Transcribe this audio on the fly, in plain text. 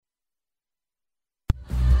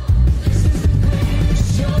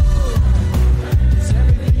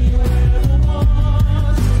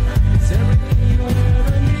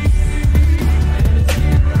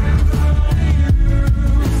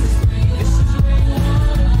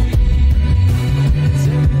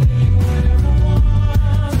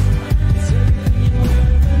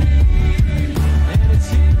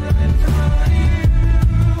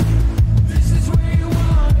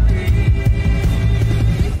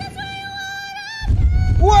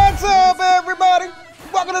What's up, everybody?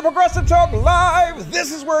 Welcome to Progressive Talk Live.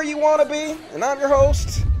 This is where you want to be, and I'm your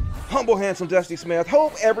host, humble, handsome Dusty Smith.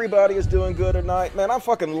 Hope everybody is doing good tonight. Man, I'm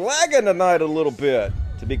fucking lagging tonight a little bit,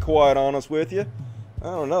 to be quite honest with you. I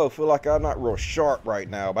don't know, I feel like I'm not real sharp right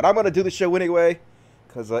now, but I'm going to do the show anyway,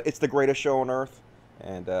 because it's the greatest show on earth,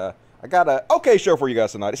 and I got an okay show for you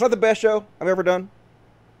guys tonight. It's not the best show I've ever done.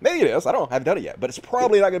 Maybe it is. I haven't done it yet, but it's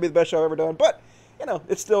probably not going to be the best show I've ever done, but you know,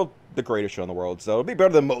 it's still the greatest show in the world, so it'll be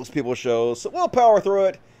better than most people's shows, so we'll power through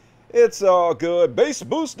it. It's all good. Bass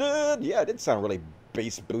boosted. Yeah, it did sound really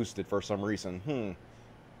bass boosted for some reason.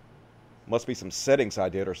 Must be some settings I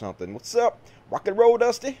did or something. What's up? Rock and roll,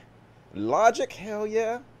 Dusty. Logic, hell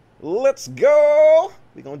yeah. Let's go.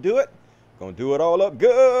 We gonna do it. Gonna do it all up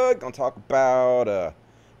good. Gonna talk about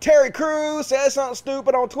Terry Crews said something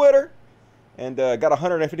stupid on Twitter. And got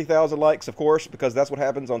 150,000 likes, of course, because that's what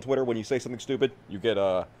happens on Twitter when you say something stupid. You get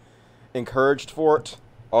encouraged for it.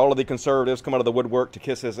 All of the conservatives come out of the woodwork to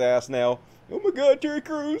kiss his ass now. Oh my God, Terry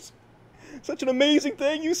Crews. Such an amazing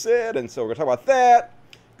thing you said. And so we're going to talk about that.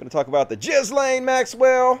 Going to talk about the Ghislaine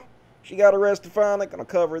Maxwell. She got arrested finally. Going to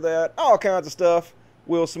cover that. All kinds of stuff.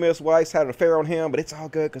 Will Smith's wife had an affair on him, but it's all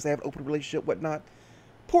good because they have an open relationship, whatnot.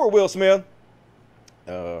 Poor Will Smith.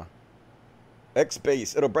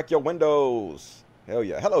 X-Base, it'll break your windows. Hell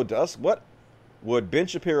yeah. Hello, Dust. What would Ben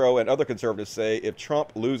Shapiro and other conservatives say if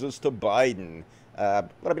Trump loses to Biden? What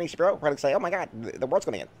would Ben Shapiro probably say? Oh my God, the world's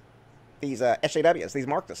going to end. These SJWs, these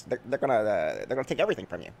Marxists, they're gonna take everything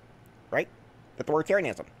from you, right? The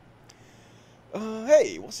authoritarianism.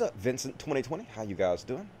 Hey, what's up, Vincent 2020? How you guys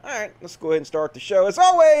doing? All right, let's go ahead and start the show. As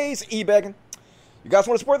always, e-begging. You guys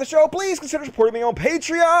want to support the show? Please consider supporting me on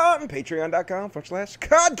Patreon.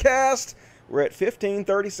 Patreon.com/Codcast. We're at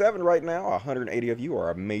 1537 right now. 180 of you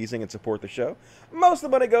are amazing and support the show. Most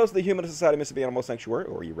of the money goes to the Human Society of Mississippi Animal Sanctuary,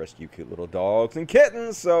 or you rescue cute little dogs and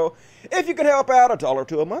kittens. So if you can help out $1 or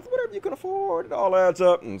 $2 a month, whatever you can afford, it all adds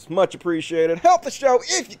up and it's much appreciated. Help the show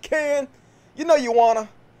if you can. You know you wanna.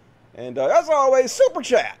 And as always, super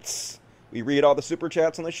chats. We read all the super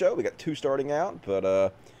chats on the show. We got 2 starting out, but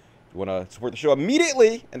if you want to support the show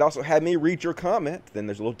immediately and also have me read your comment, then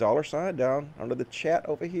there's a little $sign down under the chat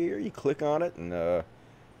over here. You click on it and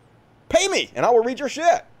pay me, and I will read your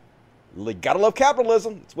shit. Gotta love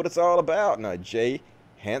capitalism. That's what it's all about. And Jay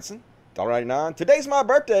Hansen, $1.99. Today's my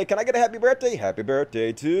birthday. Can I get a happy birthday? Happy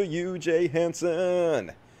birthday to you, Jay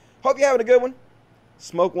Hansen. Hope you're having a good one.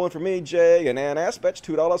 Smoke one for me, Jay. And Ann Aspect,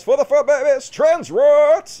 $2 for the fur babies. Trans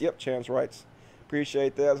rights. Yep, trans rights.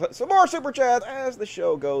 Appreciate that. Some more super chats as the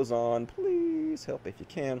show goes on. Please help if you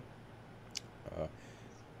can.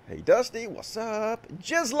 Hey, Dusty, what's up?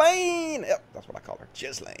 Ghislaine. Yep, that's what I call her.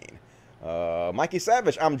 Ghislaine. Mikey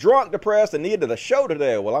Savage, I'm drunk, depressed, and needed a show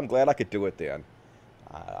today. Well, I'm glad I could do it then.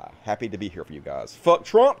 Happy to be here for you guys. Fuck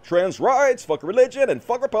Trump, trans rights, fuck religion, and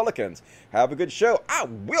fuck Republicans. Have a good show. I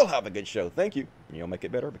will have a good show. Thank you. You'll make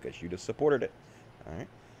it better because you just supported it. All right.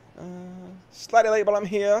 Slightly late, but I'm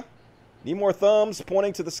here. Need more thumbs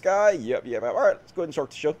pointing to the sky? Yep. All right, let's go ahead and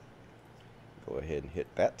start the show. Go ahead and hit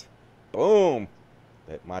that. Boom.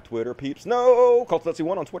 Let my Twitter peeps know.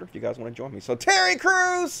 CultLetsy1 on Twitter if you guys want to join me. So Terry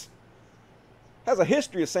Crews has a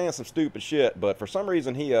history of saying some stupid shit, but for some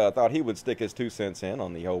reason he thought he would stick his 2 cents in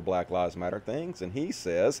on the whole Black Lives Matter things, and he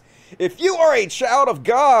says, if you are a child of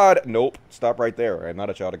God... Nope, stop right there. I'm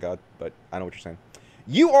not a child of God, but I know what you're saying.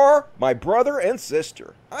 You are my brother and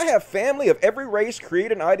sister. I have family of every race,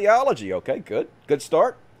 creed, and ideology. Okay, good. Good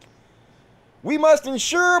start. We must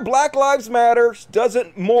ensure Black Lives Matter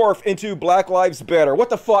doesn't morph into Black Lives Better. What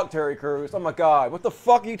the fuck, Terry Crews? Oh my God. What the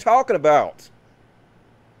fuck are you talking about?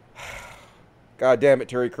 God damn it,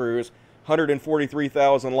 Terry Crews.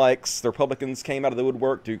 143,000 likes. The Republicans came out of the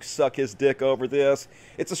woodwork to suck his dick over this.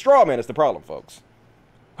 It's a straw man. It's the problem, folks.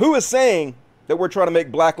 Who is saying that we're trying to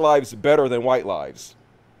make black lives better than white lives?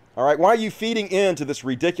 All right, why are you feeding into this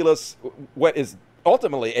ridiculous, what is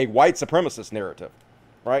ultimately a white supremacist narrative,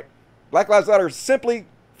 right? Black Lives Matter is simply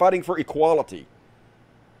fighting for equality.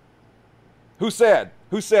 Who said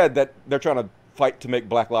that they're trying to fight to make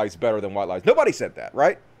black lives better than white lives? Nobody said that,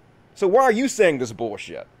 right? So why are you saying this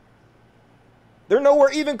bullshit? They're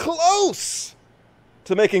nowhere even close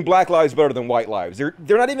to making black lives better than white lives. They're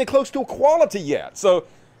not even close to equality yet. So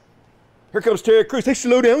here comes Terry Crews. Hey,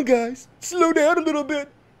 slow down, guys. Slow down a little bit.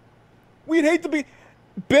 We'd hate to be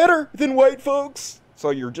better than white folks.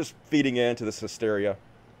 So you're just feeding into this hysteria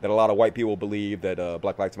that a lot of white people believe that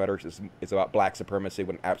Black Lives Matter is about black supremacy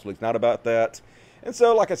when absolutely it's not about that. And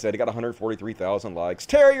so, like I said, he got 143,000 likes.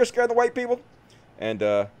 Terry, you're scaring the white people. And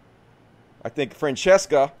I think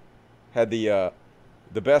Francesca had the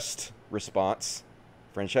best response.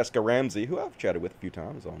 Francesca Ramsey, who I've chatted with a few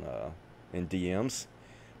times on in DMs.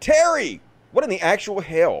 Terry, what in the actual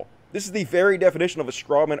hell? This is the very definition of a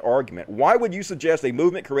strawman argument. Why would you suggest a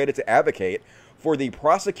movement created to advocate for the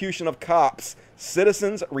prosecution of cops,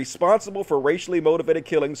 citizens responsible for racially motivated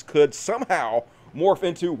killings, could somehow morph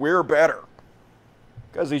into "we're better"?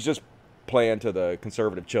 Because he's just playing to the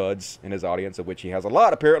conservative chuds in his audience, of which he has a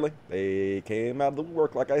lot, apparently. They came out of the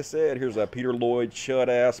woodwork, like I said. Here's a Peter Lloyd,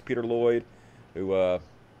 chud-ass Peter Lloyd, who,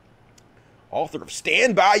 author of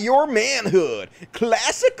Stand By Your Manhood,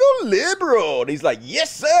 classical liberal. And he's like,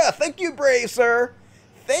 yes, sir. Thank you, brave sir.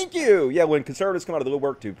 Thank you. Yeah, when conservatives come out of the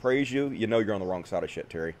woodwork to praise you, you know you're on the wrong side of shit,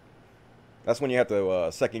 Terry. That's when you have to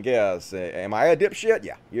second guess. Am I a dipshit?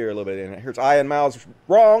 Yeah, you're a little bit in it. Here's Ian Miles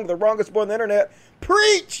wrong, the wrongest boy on the internet.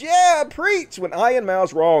 Preach, yeah, preach. When Ian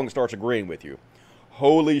Miles wrong starts agreeing with you.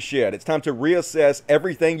 Holy shit, it's time to reassess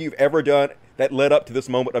everything you've ever done that led up to this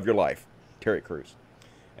moment of your life. Terry Crews.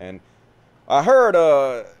 And I heard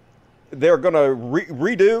they're going to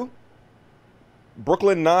redo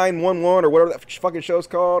Brooklyn 911 or whatever that fucking show's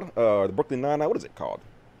called. The Brooklyn Nine-Nine, what is it called?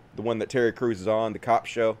 The one that Terry Crews is on, the cop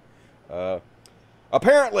show.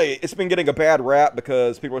 Apparently, it's been getting a bad rap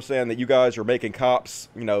because people are saying that you guys are making cops,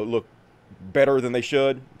 you know, look better than they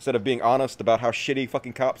should. Instead of being honest about how shitty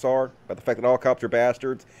fucking cops are, about the fact that all cops are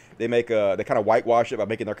bastards, they kind of whitewash it by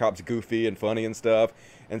making their cops goofy and funny and stuff.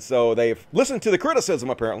 And so they've listened to the criticism,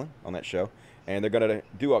 apparently, on that show, and they're going to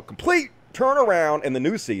do a complete turnaround in the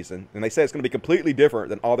new season, and they say it's going to be completely different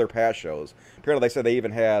than all their past shows. Apparently, they said they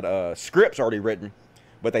even had scripts already written,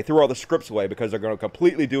 but they threw all the scripts away because they're going to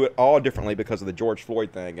completely do it all differently because of the George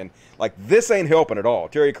Floyd thing. And, like, this ain't helping at all.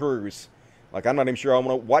 Terry Crews, like, I'm not even sure I want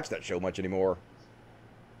to watch that show much anymore.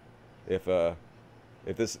 If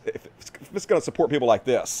it's going to support people like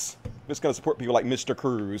this. If it's going to support people like Mr.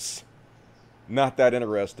 Crews. Not that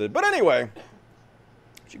interested. But anyway,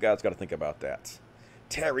 you guys got to think about that.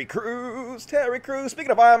 Terry Crews, Terry Crews.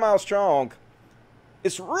 Speaking of Ian Miles Chong,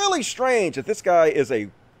 it's really strange that this guy is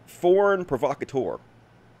a foreign provocateur.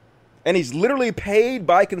 And he's literally paid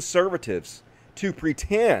by conservatives to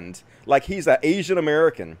pretend like he's an Asian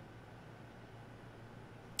American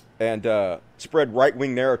and spread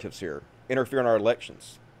right-wing narratives here, interfere in our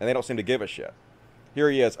elections. And they don't seem to give a shit. Here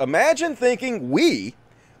he is. Imagine thinking we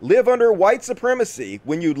live under white supremacy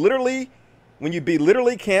when you'd be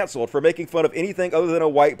literally canceled for making fun of anything other than a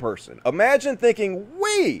white person. Imagine thinking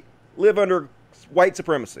we live under white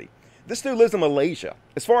supremacy. This dude lives in Malaysia.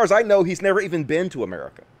 As far as I know, he's never even been to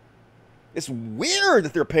America. It's weird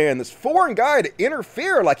that they're paying this foreign guy to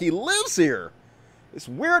interfere like he lives here. It's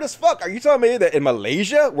weird as fuck. Are you telling me that in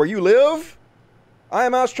Malaysia, where you live,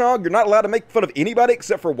 Ian Miles Chong, you're not allowed to make fun of anybody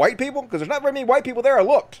except for white people? Because there's not very many white people there, I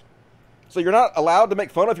looked. So you're not allowed to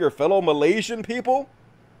make fun of your fellow Malaysian people?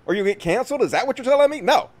 Or you get canceled? Is that what you're telling me?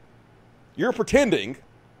 No. You're pretending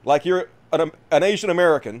like you're an Asian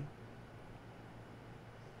American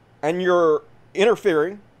and you're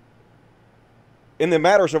interfering in the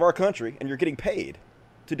matters of our country, and you're getting paid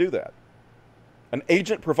to do that. An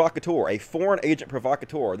agent provocateur, a foreign agent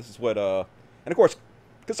provocateur. This is what, and of course,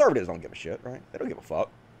 conservatives don't give a shit, right? They don't give a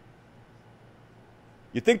fuck.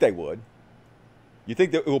 You'd think they would. You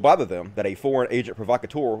think that it will bother them that a foreign agent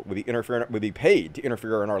provocateur would be paid to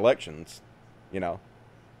interfere in our elections, you know?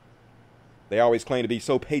 They always claim to be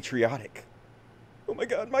so patriotic. Oh my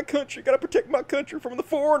God, my country, gotta protect my country from the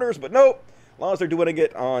foreigners, but nope. As long as they're doing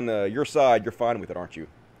it on your side, you're fine with it, aren't you,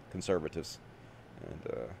 conservatives? And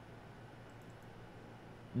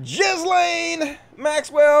Ghislaine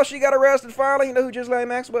Maxwell, she got arrested finally. You know who Ghislaine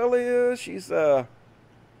Maxwell is? She's an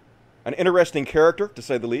interesting character, to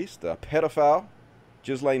say the least. A pedophile.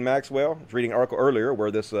 Ghislaine Maxwell. I was reading an article earlier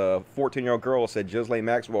where this 14-year-old girl said Ghislaine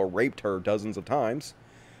Maxwell raped her dozens of times.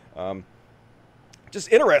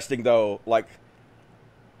 Just interesting, though. Like,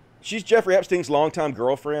 she's Jeffrey Epstein's longtime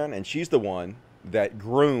girlfriend, and she's the one that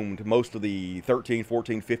groomed most of the 13,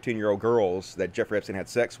 14, 15-year-old girls that Jeffrey Epstein had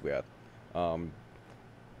sex with.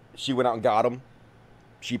 She went out and got them.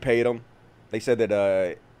 She paid them. They said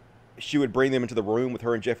that she would bring them into the room with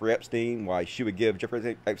her and Jeffrey Epstein while she would give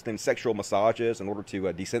Jeffrey Epstein sexual massages in order to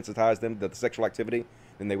desensitize them to the sexual activity.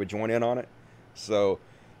 Then they would join in on it. So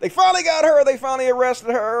they finally got her. They finally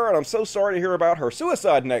arrested her, and I'm so sorry to hear about her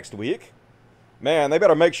suicide next week. Man, they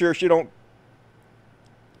better make sure she don't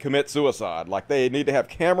commit suicide. Like, they need to have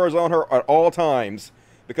cameras on her at all times,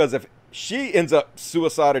 because if she ends up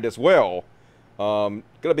suicided as well, gonna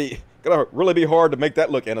really be hard to make that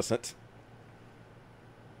look innocent.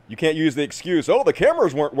 You can't use the excuse, oh, the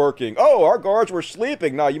cameras weren't working. Oh, our guards were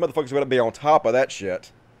sleeping. No, you motherfuckers are gonna be on top of that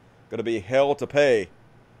shit. Gonna be hell to pay.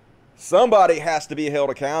 Somebody has to be held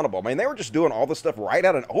accountable. I mean, they were just doing all this stuff right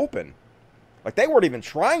out in open. Like, they weren't even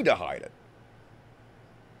trying to hide it.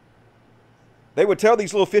 They would tell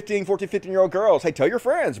these little 15, 14, 15-year-old girls, hey, tell your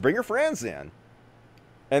friends, bring your friends in.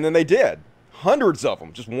 And then they did. Hundreds of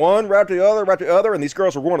them. Just one right after the other, right after the other. And these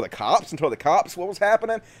girls were going to the cops and told the cops what was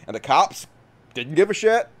happening. And the cops didn't give a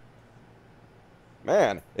shit.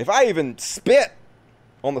 Man, if I even spit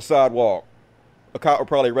on the sidewalk, a cop would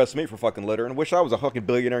probably arrest me for fucking littering. I wish I was a fucking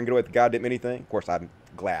billionaire and get away with goddamn anything. Of course, I'm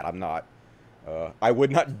glad I'm not. I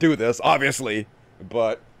would not do this, obviously.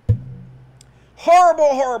 But horrible,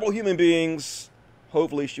 horrible human beings.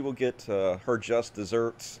 Hopefully she will get her just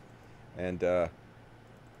desserts. And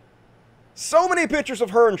so many pictures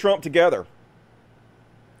of her and Trump together.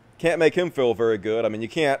 Can't make him feel very good. I mean, you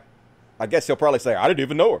can't. I guess he'll probably say, I didn't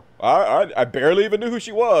even know her. I barely even knew who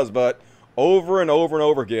she was. But over and over and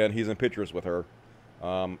over again, he's in pictures with her.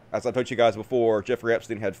 As I told you guys before, Jeffrey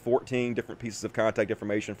Epstein had 14 different pieces of contact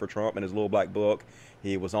information for Trump in his little black book.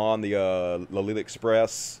 He was on the Lolita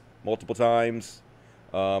Express multiple times.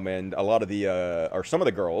 And a lot of the, or some of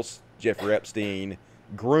the girls, Jeffrey Epstein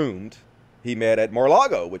groomed, he met at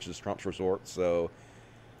Mar-a-Lago, which is Trump's resort. So,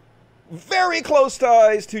 very close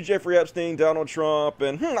ties to Jeffrey Epstein, Donald Trump.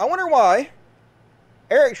 And, I wonder why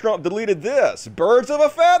Eric Trump deleted this. Birds of a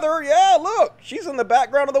feather. Yeah, look. She's in the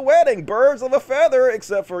background of the wedding. Birds of a feather.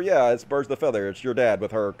 Except for, yeah, it's birds of a feather. It's your dad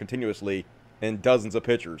with her continuously in dozens of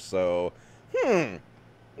pictures. So,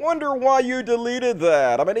 wonder why you deleted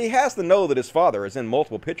that. I mean, he has to know that his father is in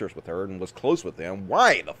multiple pictures with her and was close with them.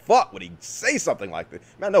 Why the fuck would he say something like this?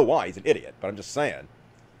 I mean, I know why. He's an idiot, but I'm just saying.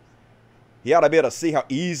 He ought to be able to see how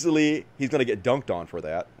easily he's going to get dunked on for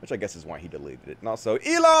that, which I guess is why he deleted it. And also,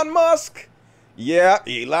 Elon Musk. Yeah,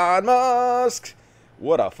 Elon Musk.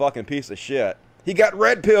 What a fucking piece of shit. He got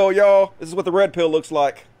red pill, y'all. This is what the red pill looks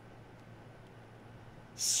like.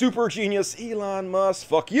 Super genius Elon Musk.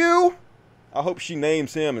 Fuck you. I hope she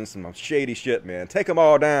names him in some shady shit, man. Take them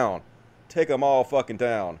all down. Take them all fucking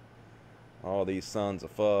down. All these sons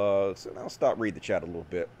of fucks. And I'll stop reading the chat a little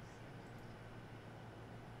bit.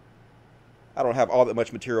 I don't have all that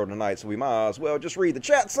much material tonight, so we might as well just read the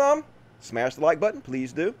chat some. Smash the like button,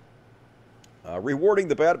 please do. Rewarding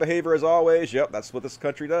the bad behavior as always. Yep, that's what this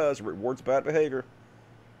country does. Rewards bad behavior.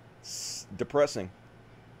 It's depressing.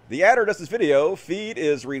 The adder does this video. Feed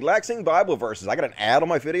is relaxing Bible verses. I got an ad on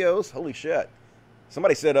my videos? Holy shit.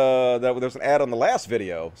 Somebody said that there was an ad on the last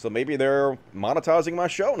video. So maybe they're monetizing my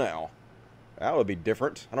show now. That would be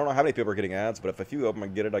different. I don't know how many people are getting ads, but if a few of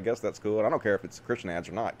them get it, I guess that's cool. And I don't care if it's Christian ads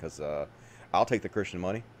or not, because I'll take the Christian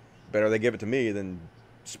money. Better they give it to me than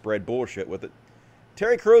spread bullshit with it.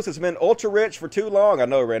 Terry Crews has been ultra rich for too long. I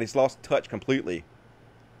know, Randy. He's lost touch completely.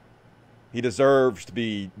 He deserves to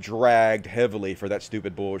be dragged heavily for that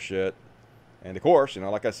stupid bullshit. And of course, you know,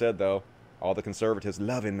 like I said, though, all the conservatives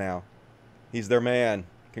love him now. He's their man.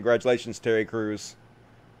 Congratulations, Terry Crews.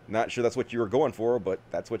 Not sure that's what you were going for, but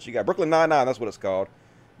that's what you got. Brooklyn Nine-Nine, that's what it's called.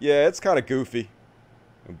 Yeah, it's kind of goofy.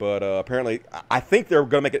 But apparently, I think they're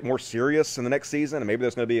going to make it more serious in the next season. And maybe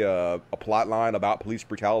there's going to be a plot line about police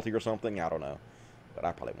brutality or something. I don't know. But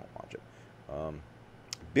I probably won't watch it.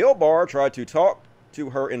 Bill Barr tried to talk to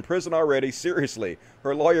her in prison already. Seriously,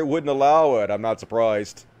 her lawyer wouldn't allow it. I'm not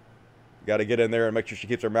surprised. Got to get in there and make sure she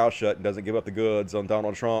keeps her mouth shut and doesn't give up the goods on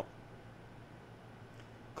Donald Trump.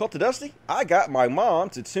 Cult to Dusty, I got my mom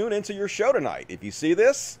to tune into your show tonight. If you see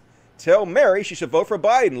this, tell Mary she should vote for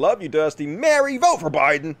Biden. Love you, Dusty. Mary, vote for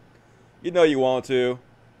Biden. You know you want to.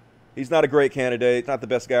 He's not a great candidate. Not the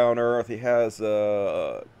best guy on earth. He has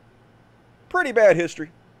a pretty bad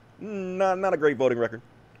history. Not a great voting record.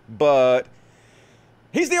 But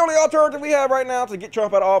he's the only alternative we have right now to get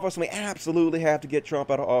Trump out of office. And we absolutely have to get Trump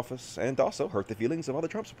out of office. And also hurt the feelings of other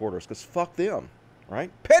Trump supporters. Because fuck them. Right?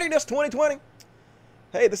 Pettiness 2020.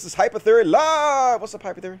 Hey, this is Hyper Theory Live. What's up,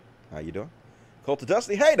 Hyper Theory? How you doing? Cult to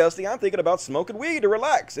Dusty. Hey, Dusty, I'm thinking about smoking weed to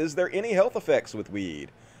relax. Is there any health effects with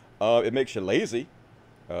weed? It makes you lazy.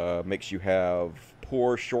 Makes you have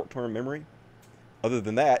poor short-term memory. Other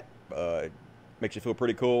than that, makes you feel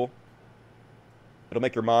pretty cool. It'll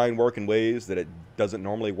make your mind work in ways that it doesn't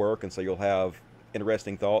normally work, and so you'll have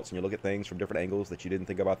interesting thoughts, and you'll look at things from different angles that you didn't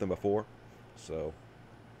think about them before. So,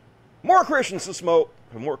 more Christians to smoke.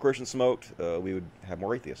 If more Christians smoked, we would have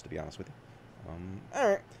more atheists, to be honest with you. All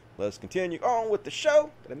right. Let's continue on with the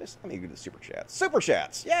show. Did I miss? Let me do the super chats. Super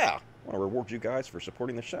chats, yeah. I want to reward you guys for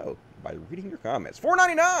supporting the show by reading your comments.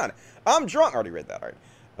 $4.99. I'm drunk. I already read that, all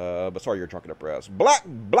right. But sorry, you're drunk in a press.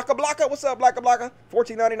 Blacka. What's up, Blacka?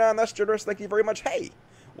 $14.99. That's generous. Thank you very much. Hey,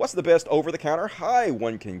 what's the best over-the-counter high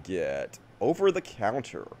one can get? Over the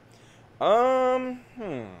counter.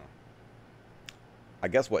 I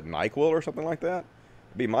guess, what, NyQuil or something like that?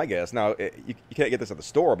 Would be my guess. Now, you can't get this at the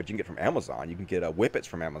store, but you can get it from Amazon. You can get Whippets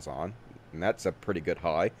from Amazon, and that's a pretty good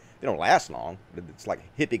high. They don't last long. It's like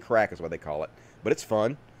hippie crack is what they call it, but it's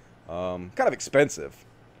fun. Kind of expensive.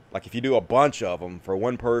 Like if you do a bunch of them for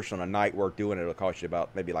one person a night worth doing it, it'll cost you about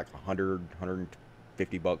maybe like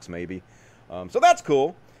 $150 maybe. So that's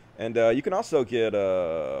cool. And you can also get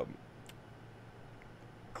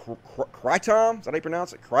Kratom. Is that how you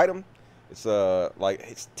pronounce it? Kratom. It's like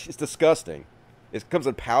it's disgusting. It comes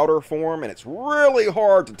in powder form and it's really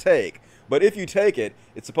hard to take. But if you take it,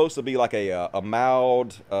 it's supposed to be like a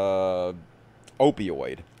mild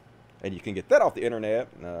opioid, and you can get that off the internet.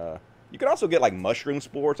 You can also get like mushroom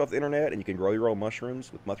spores off the internet, and you can grow your own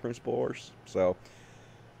mushrooms with mushroom spores. So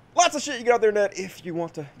lots of shit you get out there net if you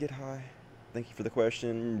want to get high. Thank you for the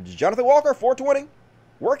question. Jonathan Walker, 420.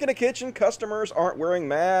 Work in a kitchen, customers aren't wearing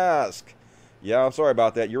masks. Yeah, I'm sorry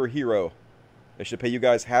about that. You're a hero. They should pay you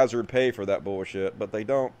guys hazard pay for that bullshit, but they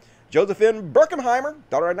don't. Josephine Birkenheimer,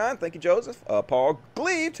 $1.99. Thank you, Joseph. Paul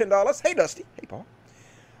Gleave, $10. Hey, Dusty. Hey, Paul.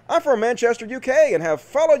 I'm from Manchester, UK, and have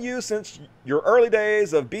followed you since your early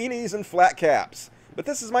days of beanies and flat caps. But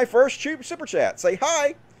this is my first super chat. Say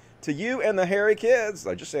hi to you and the hairy kids.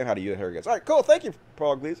 I'm just saying hi to you and the hairy kids. All right, cool. Thank you,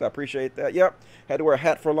 Paul Gleaves. I appreciate that. Yep. Had to wear a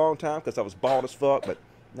hat for a long time because I was bald as fuck, but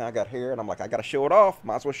now I got hair, and I'm like, I got to show it off.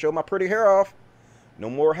 Might as well show my pretty hair off. No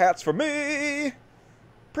more hats for me.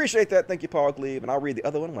 Appreciate that. Thank you, Paul Gleave. And I'll read the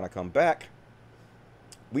other one when I come back.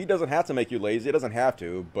 Weed doesn't have to make you lazy. It doesn't have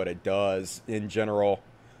to, but it does in general.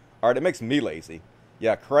 All right, it makes me lazy.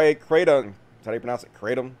 Yeah, kratom. Is that how you pronounce it?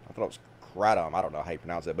 Kratom? I thought it was kratom. I don't know how you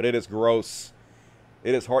pronounce it, but it is gross.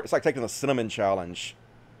 It is hard. It's like taking the cinnamon challenge.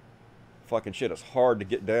 Fucking shit, it's hard to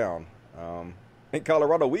get down. In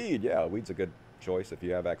Colorado, weed. Yeah, weed's a good choice if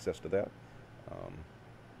you have access to that.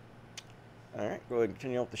 All right, go ahead and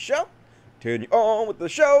continue on with the show. Continue on with the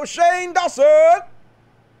show. Shane Dawson.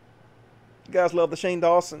 You guys love the Shane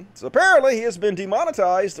Dawson. So apparently he has been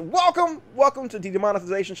demonetized. Welcome to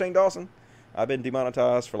demonetization, Shane Dawson. I've been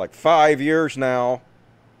demonetized for like 5 years now.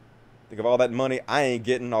 Think of all that money I ain't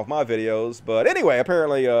getting off my videos. But anyway,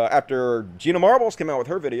 apparently after Gina Marbles came out with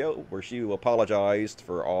her video where she apologized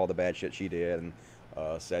for all the bad shit she did and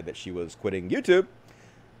said that she was quitting YouTube,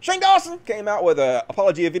 Shane Dawson came out with an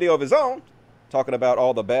apology video of his own, talking about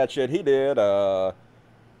all the bad shit he did.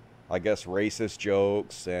 I guess racist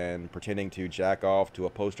jokes and pretending to jack off to a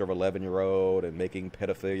poster of an 11-year-old and making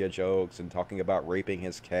pedophilia jokes and talking about raping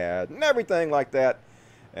his cat and everything like that.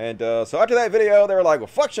 And so after that video, they were like, well,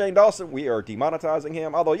 fuck Shane Dawson. We are demonetizing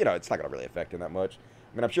him. Although, you know, it's not going to really affect him that much.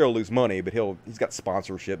 I mean, I'm sure he'll lose money, but he's got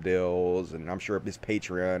sponsorship deals, and I'm sure his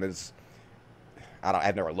Patreon is,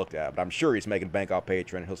 I've never looked at it, but I'm sure he's making bank off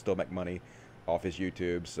Patreon. He'll still make money off his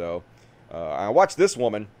YouTube. So I watched this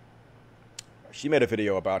woman. She made a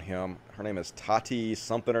video about him. Her name is Tati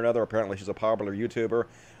something or another. Apparently, she's a popular YouTuber.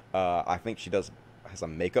 I think she has a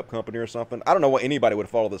makeup company or something. I don't know why anybody would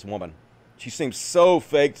follow this woman. She seems so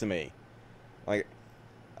fake to me. Like,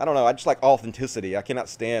 I don't know. I just like authenticity. I cannot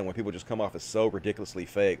stand when people just come off as so ridiculously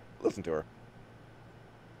fake. Listen to her.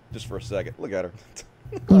 Just for a second. Look at her.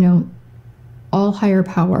 You know, all higher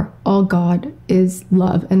power, all God is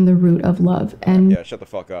love and the root of love. And yeah, shut the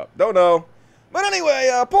fuck up. Don't know. But anyway,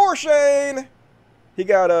 poor Shane. He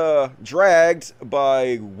got dragged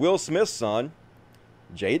by Will Smith's son,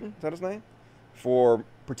 Jaden, is that his name? For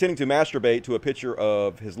pretending to masturbate to a picture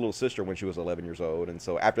of his little sister when she was 11 years old. And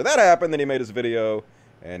so after that happened, then he made his video,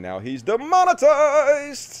 and now he's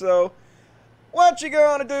demonetized. So what you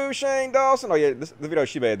gonna do, Shane Dawson? Oh yeah, the video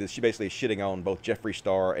she made, she basically shitting on both Jeffree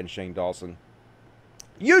Star and Shane Dawson.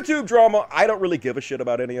 YouTube drama, I don't really give a shit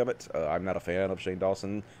about any of it. I'm not a fan of Shane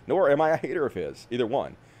Dawson, nor am I a hater of his, either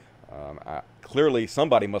one. Clearly,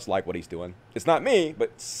 somebody must like what he's doing. It's not me,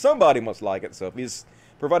 but somebody must like it. So if he's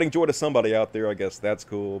providing joy to somebody out there, I guess that's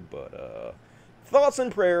cool. But thoughts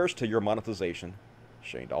and prayers to your monetization,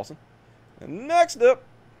 Shane Dawson. And next up,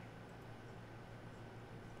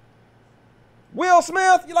 Will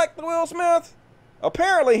Smith. You like the Will Smith?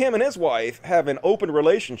 Apparently, him and his wife have an open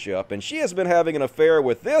relationship, and she has been having an affair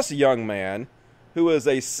with this young man, who is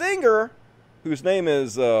a singer, whose name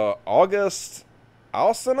is August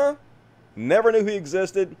Alsina. Never knew he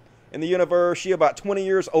existed in the universe. She about 20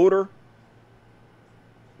 years older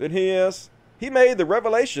than he is. He made the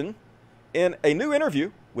revelation in a new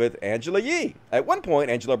interview with Angela Yee. At one point,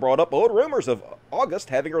 Angela brought up old rumors of August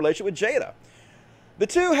having a relation with Jada. The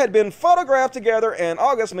two had been photographed together, and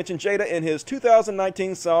August mentioned Jada in his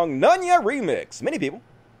 2019 song Nunya remix. Many people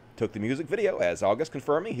took the music video as August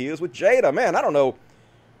confirming he is with Jada. Man, I don't know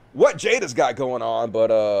what Jada's got going on, but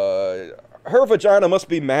her vagina must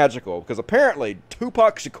be magical, because apparently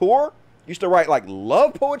Tupac Shakur used to write like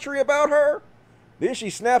love poetry about her. Then she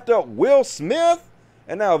snapped up Will Smith,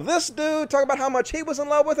 and now this dude talking about how much he was in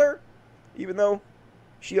love with her, even though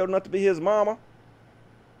she old enough to be his mama.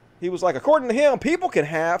 He was like, according to him, people can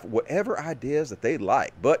have whatever ideas that they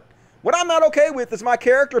like, but what I'm not okay with is my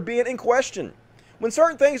character being in question. When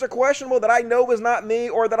certain things are questionable that I know is not me,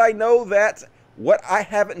 or that I know that what I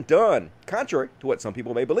haven't done, contrary to what some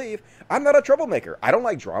people may believe, I'm not a troublemaker. I don't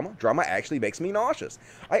like drama. Drama actually makes me nauseous.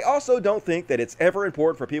 I also don't think that it's ever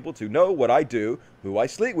important for people to know what I do, who I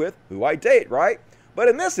sleep with, who I date, right? But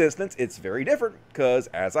in this instance, it's very different because,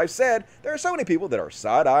 as I've said, there are so many people that are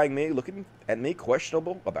side-eyeing me, looking at me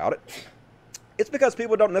questionable about it. It's because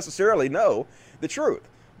people don't necessarily know the truth.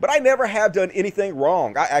 But I never have done anything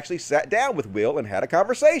wrong. I actually sat down with Will and had a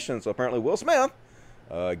conversation. So apparently Will Smith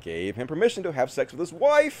gave him permission to have sex with his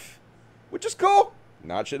wife, which is cool.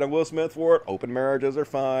 Not shitting on Will Smith for it. Open marriages are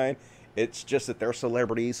fine. It's just that they're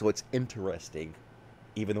celebrities, so it's interesting,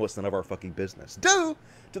 even though it's none of our fucking business. Due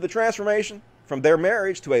to the transformation from their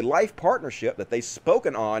marriage to a life partnership that they've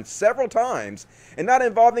spoken on several times and not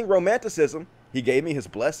involving romanticism, he gave me his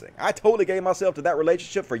blessing. I totally gave myself to that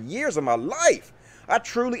relationship for years of my life. I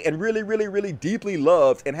truly and really deeply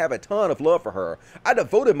loved and have a ton of love for her. I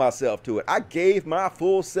devoted myself to it. I gave my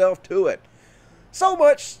full self to it. So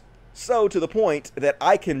much so to the point that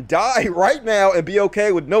I can die right now and be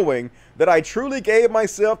okay with knowing that I truly gave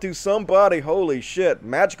myself to somebody. Holy shit.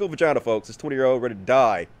 Magical vagina, folks. This 20-year-old ready to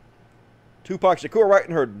die. Tupac Shakur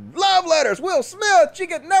writing her love letters. Will Smith, she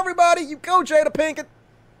getting everybody. You go, Jada Pinkett.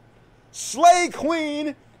 Slay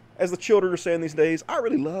Queen, as the children are saying these days. I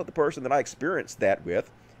really love the person that I experienced that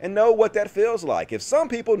with and know what that feels like. If some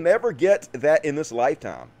people never get that in this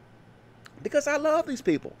lifetime, because I love these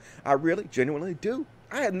people. I really, genuinely do.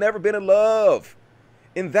 I have never been in love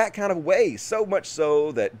in that kind of way. So much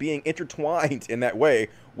so that being intertwined in that way,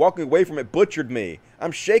 walking away from it butchered me.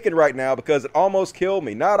 I'm shaking right now because it almost killed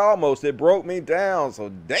me. Not almost, it broke me down.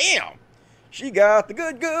 So damn, she got the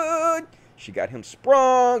good. She got him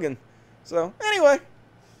sprung. And so anyway,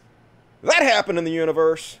 that happened in the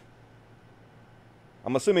universe.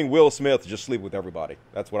 I'm assuming Will Smith just sleep with everybody.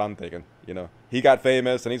 That's what I'm thinking. You know, he got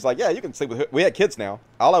famous and he's like, yeah, you can sleep with. We had kids now.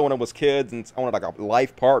 All I wanted was kids, and I wanted like a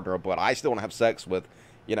life partner, but I still want to have sex with,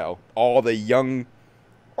 you know, all the young,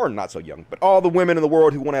 or not so young, but all the women in the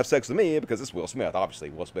world who want to have sex with me, because it's Will Smith. Obviously,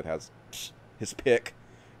 Will Smith has his pick,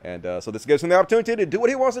 and so this gives him the opportunity to do what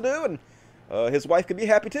he wants to do, and his wife can be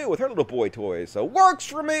happy too with her little boy toys. So works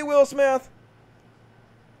for me, Will Smith.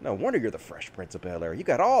 No wonder you're the Fresh Prince of Bel-Air. You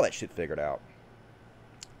got all that shit figured out.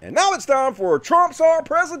 And now it's time for Trump's our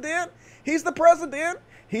president. He's the president.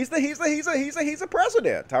 He's a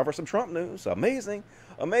president. Time for some Trump news. Amazing.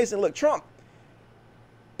 Look, Trump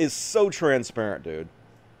is so transparent, dude.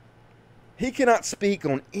 He cannot speak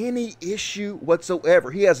on any issue whatsoever.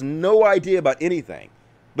 He has no idea about anything,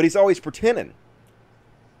 but he's always pretending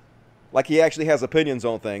like he actually has opinions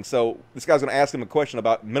on things. So this guy's going to ask him a question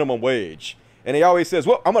about minimum wage, and he always says,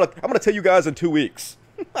 "Well, I'm gonna tell you guys in 2 weeks."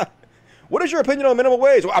 What is your opinion on minimum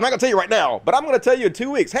wage? Well, I'm not going to tell you right now, but I'm going to tell you in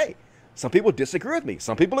 2 weeks. Hey, some people disagree with me.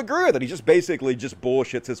 Some people agree with it. He just basically just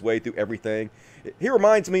bullshits his way through everything. He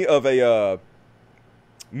reminds me of a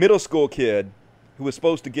middle school kid who was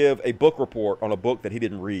supposed to give a book report on a book that he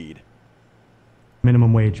didn't read.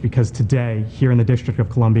 Minimum wage, because today, here in the District of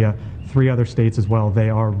Columbia, 3 other states as well, they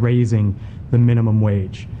are raising the minimum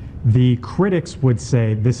wage. The critics would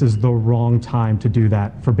say this is the wrong time to do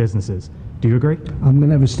that for businesses. Do you agree? I'm going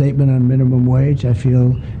to have a statement on minimum wage. I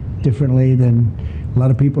feel differently than a lot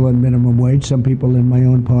of people on minimum wage, some people in my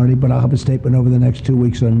own party, but I'll have a statement over the next 2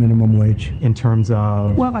 weeks on minimum wage. In terms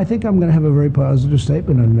of? Well, I think I'm going to have a very positive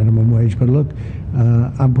statement on minimum wage, but look,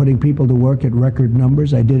 I'm putting people to work at record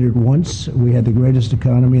numbers. I did it once. We had the greatest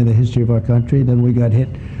economy in the history of our country. Then we got hit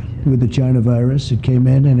with the China virus. It came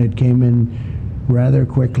in, and it came in rather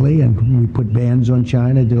quickly, and we put bans on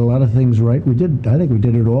China, did a lot of things right. I think we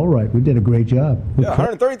did it all right. We did a great job. Yeah,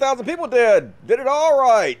 130,000 people did it all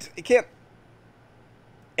right. He can't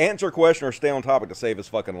answer a question or stay on topic to save his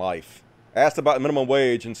fucking life. Asked about minimum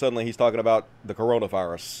wage, and suddenly he's talking about the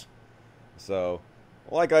coronavirus. So,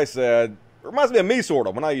 like I said, it reminds me of me sort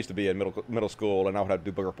of when I used to be in middle school, and I would have to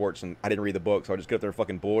do book reports, and I didn't read the book, so I just get up there and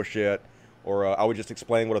fucking bullshit, or I would just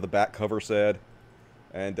explain what the back cover said,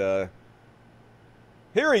 and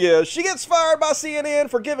here he is. She gets fired by CNN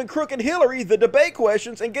for giving Crooked Hillary the debate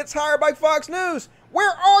questions and gets hired by Fox News.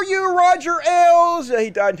 Where are you, Roger Ailes? Yeah, he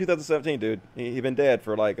died in 2017, dude. He'd been dead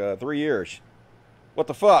for like 3 years. What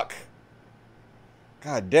the fuck?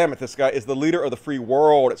 God damn it, this guy is the leader of the free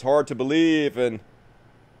world. It's hard to believe, and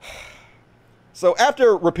So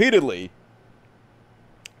after repeatedly,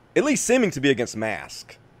 at least seeming to be against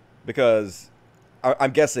masks, because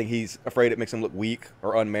I'm guessing he's afraid it makes him look weak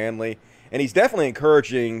or unmanly, and he's definitely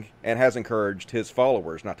encouraging and has encouraged his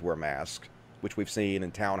followers not to wear masks, which we've seen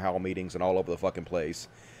in town hall meetings and all over the fucking place.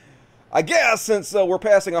 I guess since we're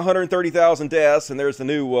passing 130,000 deaths and there's the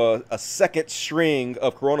new a second string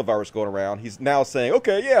of coronavirus going around, he's now saying,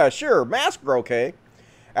 okay, yeah, sure, masks are okay.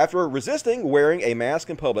 After resisting wearing a mask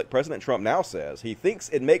in public, President Trump now says he thinks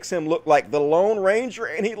it makes him look like the Lone Ranger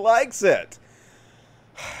and he likes it.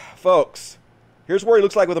 Folks, here's where he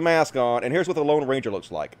looks like with a mask on, and here's what the Lone Ranger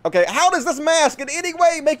looks like. Okay, how does this mask in any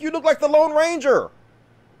way make you look like the Lone Ranger?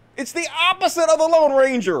 It's the opposite of the Lone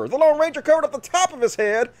Ranger. The Lone Ranger covered up the top of his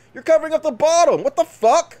head. You're covering up the bottom. What the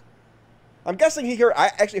fuck? I'm guessing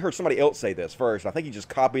I actually heard somebody else say this first. I think he just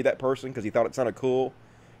copied that person because he thought it sounded cool.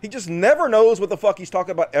 He just never knows what the fuck he's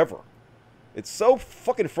talking about ever. It's so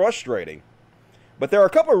fucking frustrating. But there are a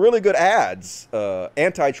couple of really good ads,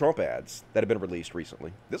 anti-Trump ads, that have been released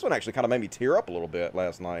recently. This one actually kind of made me tear up a little bit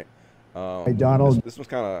last night. Hey, Donald. This was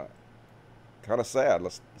kind of sad.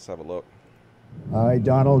 Let's have a look. I,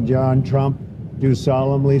 Donald John Trump, do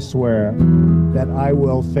solemnly swear that I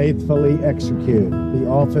will faithfully execute the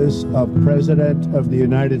office of President of the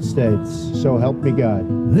United States. So help me God.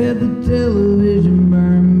 Let the television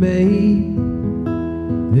burn, babe.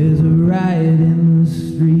 There's a riot in the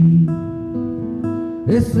street.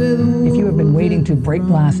 If you have been waiting to break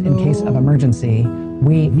glass in case of emergency,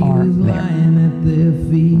 we are there. At their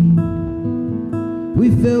feet. We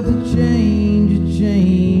felt a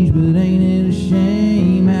change, but ain't it a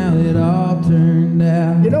shame how it all turned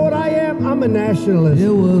out? You know what I am? I'm a nationalist. It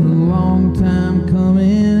was a long time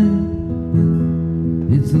coming.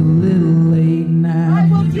 It's a little late night. I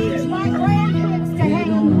will teach my grandkids to hate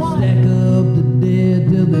one. Stack up the dead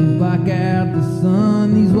till they block out the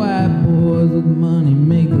sun. These white boys with money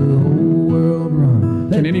make the whole world run.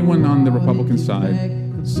 Can anyone on the Republican side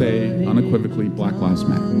say unequivocally Black Lives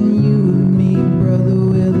Matter? You and me, brother,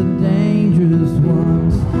 we're the dangerous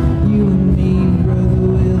ones. You and me, brother,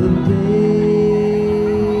 we're the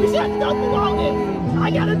day. You said nothing wrong with I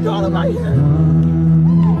got a daughter right here.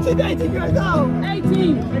 She's 18 years old.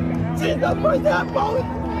 18. She's the first time voting.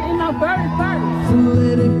 Ain't no bird. So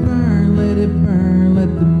let it burn, let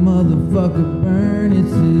the motherfucker burn.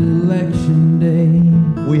 It's election day.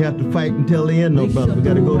 We have to fight until the end, though, brother. We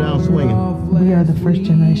got to go down swinging. We are the first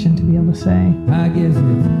generation to be able to say, I guess it's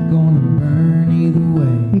gonna burn either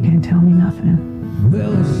way. you can't tell me nothing.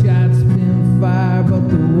 Well, the shots been fired, but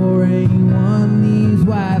the war ain't won. These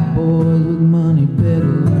white boys with money better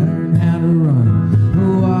learn how to run.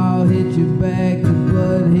 Oh, I'll hit you back, the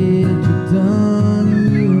butt hit your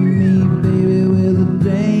tongue. You and me, baby, we're the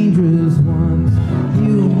dangerous ones.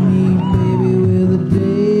 You and me, baby, we're the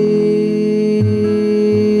dangerous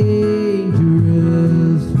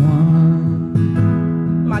ones.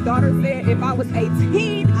 My daughter said if I was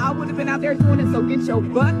 18, I would have been out there doing it, so get your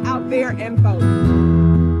butt out there and vote.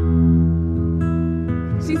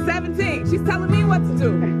 She's 17. She's telling me what to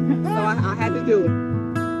do, so I had to do it.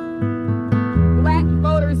 Black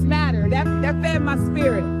voters matter. That fed my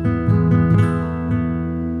spirit.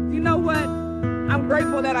 You know what? I'm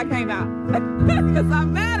grateful that I came out, because I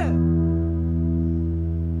matter.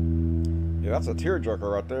 Yeah, that's a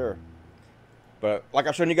tearjerker right there. But like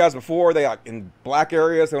I've shown you guys before, they in black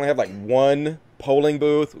areas, they only have like one polling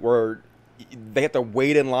booth where they have to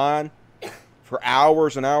wait in line for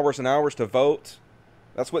hours and hours and hours to vote.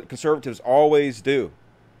 That's what conservatives always do.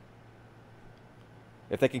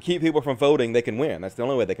 If they can keep people from voting, they can win. That's the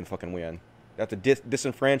only way they can fucking win. They have to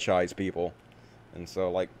disenfranchise people. And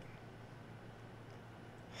so, like,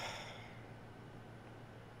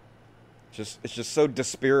 it's just so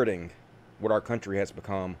dispiriting what our country has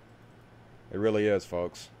become. It really is,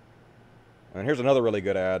 folks. And here's another really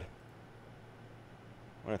good ad. I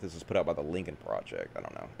wonder if this is put out by the Lincoln Project. I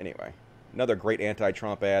don't know. Anyway, another great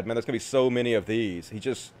anti-Trump ad. Man, there's going to be so many of these.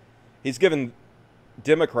 He's given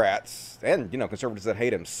Democrats and, conservatives that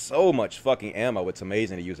hate him so much fucking ammo. It's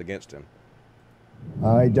amazing to use against him.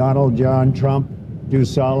 I, Donald John Trump, do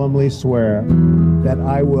solemnly swear that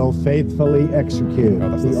I will faithfully execute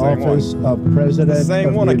the office of President of the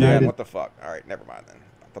Same one again. United... What the fuck? All right, never mind then.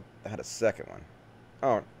 I thought I had a second one.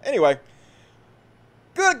 Oh, anyway.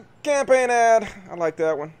 Good campaign ad. I like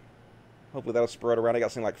that one. Hopefully that'll spread around. I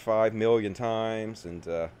got seen like 5 million times. And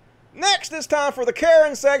next, it's time for the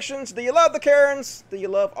Karen sections. Do you love the Karens? Do you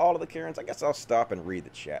love all of the Karens? I guess I'll stop and read the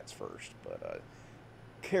chats first. But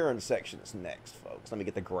Karen section is next, folks. Let me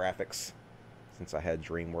get the graphics. Since I had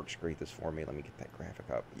DreamWorks create this for me, let me get that graphic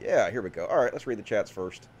up. Yeah, here we go. All right, let's read the chats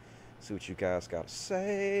first. See what you guys got to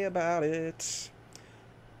say about it.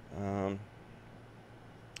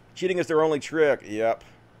 Cheating is their only trick. Yep.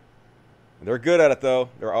 They're good at it, though.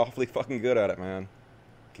 They're awfully fucking good at it, man.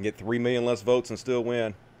 Can get 3 million less votes and still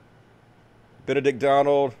win. Benedict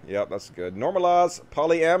Donald. Yep, that's good. Normalize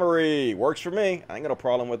polyamory. Works for me. I ain't got no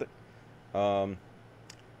problem with it.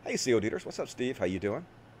 Hey, CO Dieters. What's up, Steve? How you doing?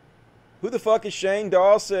 Who the fuck is Shane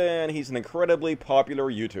Dawson? He's an incredibly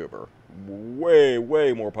popular YouTuber. Way,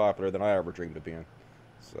 way more popular than I ever dreamed of being.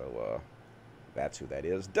 So, that's who that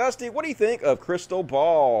is. Dusty, what do you think of Crystal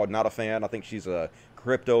Ball? Not a fan. I think she's a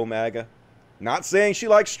crypto MAGA. Not saying she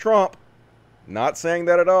likes Trump. Not saying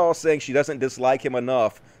that at all. Saying she doesn't dislike him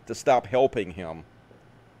enough to stop helping him.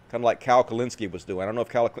 Kind of like Cal Kalinske was doing. I don't know if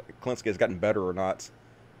Cal Kalinske has gotten better or not.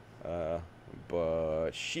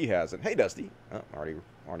 But she hasn't. Hey, Dusty. Oh,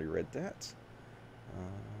 already read that.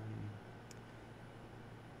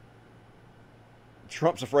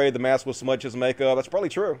 Trump's afraid the mask will smudge his makeup. That's probably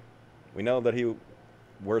true. We know that he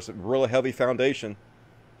wears a real heavy foundation.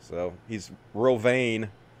 So he's real vain.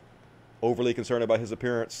 Overly concerned about his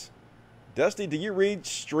appearance. Dusty, do you read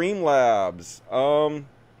Streamlabs?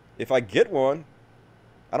 If I get one,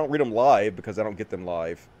 I don't read them live because I don't get them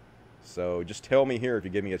live. So just tell me here if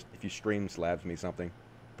you if you Streamlabs me something.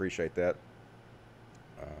 Appreciate that.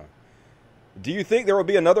 Do you think there will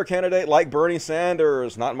be another candidate like Bernie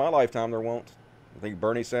Sanders? Not in my lifetime, there won't. I think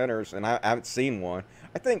Bernie Sanders, and I haven't seen one.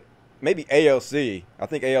 I think maybe AOC. I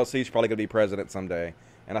think AOC is probably going to be president someday.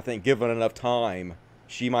 And I think given enough time,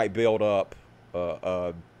 she might build up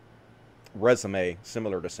a resume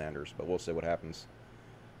similar to Sanders. But we'll see what happens.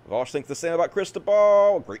 Vosh thinks the same about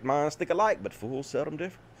Cristobal. Great minds think alike, but fools seldom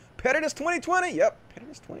differ. Pettiness 2020. Yep,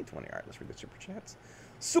 Pettiness 2020. All right, let's read the super chats.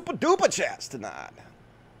 Super duper chats tonight.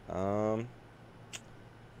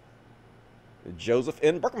 Joseph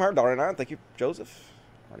N. Burkhammer, $1.09. Thank you, Joseph.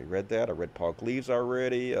 Already read that. I read Paul Cleaves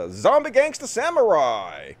already. Zombie Gangsta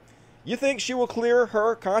Samurai. You think she will clear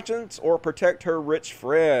her conscience or protect her rich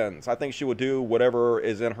friends? I think she will do whatever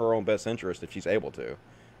is in her own best interest if she's able to.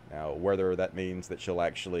 Now, whether that means that she'll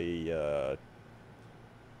actually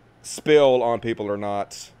spill on people or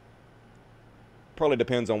not probably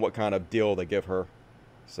depends on what kind of deal they give her.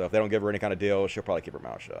 So if they don't give her any kind of deal, she'll probably keep her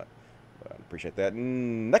mouth shut. But I appreciate that.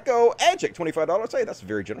 Neko Adjic, $25. Hey, that's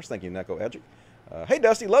very generous. Thank you, Neko Adjic. Hey,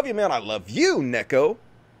 Dusty, love you, man. I love you, Neko.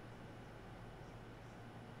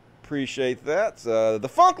 Appreciate that. The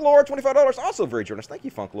Funk Lord, $25. Also very generous. Thank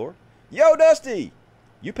you, Funk Lord. Yo, Dusty,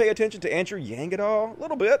 you pay attention to Andrew Yang at all? A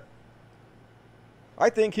little bit. I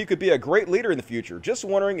think he could be a great leader in the future. Just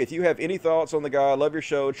wondering if you have any thoughts on the guy. Love your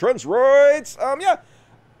show. Transroids. Yeah.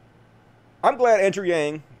 I'm glad Andrew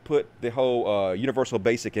Yang put the whole universal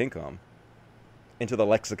basic income into the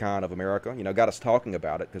lexicon of America. You know, got us talking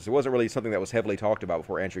about it because it wasn't really something that was heavily talked about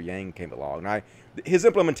before Andrew Yang came along. And his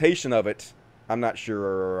implementation of it, I'm not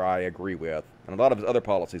sure I agree with. And a lot of his other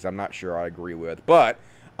policies, I'm not sure I agree with. But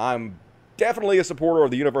I'm definitely a supporter of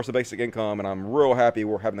the universal basic income, and I'm real happy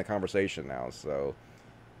we're having the conversation now. So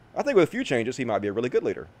I think with a few changes, he might be a really good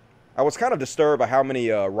leader. I was kind of disturbed by how many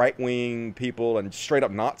right-wing people and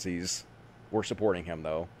straight-up Nazis were supporting him,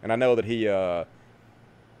 though. And I know that he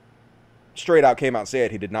straight out came out and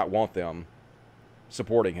said he did not want them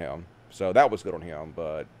supporting him. So that was good on him,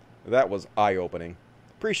 but that was eye-opening.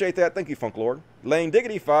 Appreciate that. Thank you, Funk Lord. Lane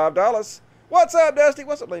Diggity, $5. What's up, Dusty?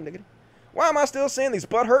 What's up, Lane Diggity? Why am I still seeing these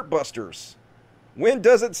butthurt busters? When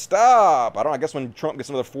does it stop? I guess when Trump gets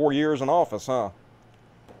another 4 years in office, huh?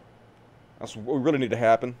 That's what really need to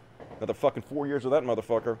happen. Another fucking 4 years of that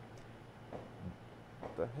motherfucker.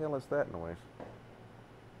 What the hell is that noise?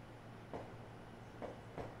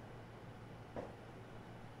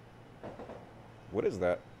 What is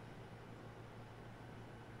that?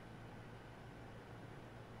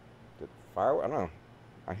 Did fire? I don't know.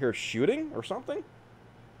 I hear shooting or something? Is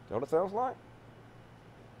that what it sounds like?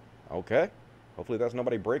 Okay. Hopefully that's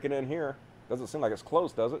nobody breaking in here. Doesn't seem like it's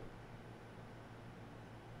close, does it?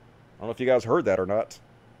 I don't know if you guys heard that or not.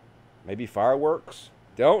 Maybe fireworks?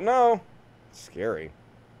 Don't know. It's scary.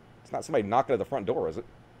 It's not somebody knocking at the front door, is it?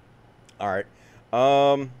 All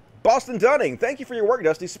right. Boston Dunning, thank you for your work,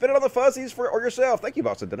 Dusty. Spin it on the fuzzies or yourself. Thank you,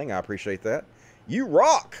 Boston Dunning. I appreciate that. You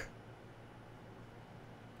rock.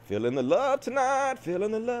 Feeling the love tonight.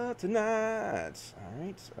 Feeling the love tonight. All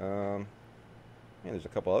right. Man, there's a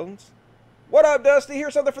couple of ones. What up, Dusty?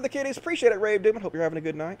 Here's something for the kiddies. Appreciate it, Rave Dimon. Hope you're having a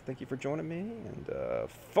good night. Thank you for joining me. And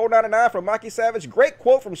 $4.99 from Mikey Savage. Great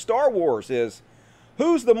quote from Star Wars is,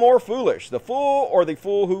 who's the more foolish, the fool or the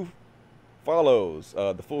fool who follows?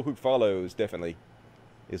 The fool who follows definitely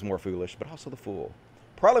is more foolish, but also the fool.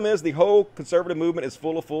 Problem is, the whole conservative movement is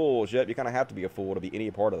full of fools. Yet you kind of have to be a fool to be any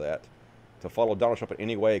part of that. To follow Donald Trump in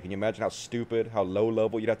any way. Can you imagine how stupid, how low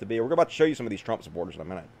level you'd have to be? We're about to show you some of these Trump supporters in a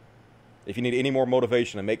minute. If you need any more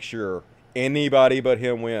motivation to make sure anybody but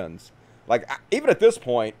him wins. Like, even at this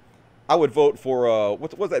point, I would vote for,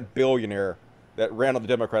 what was that billionaire that ran on the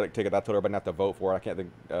Democratic ticket? I told everybody not to vote for. I can't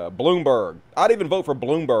think. Bloomberg. I'd even vote for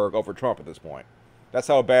Bloomberg over Trump at this point. That's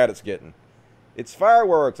how bad it's getting. It's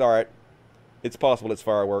fireworks. All right. It's possible it's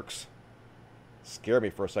fireworks. Scared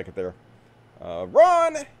me for a second there.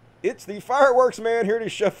 Run! It's the fireworks man here to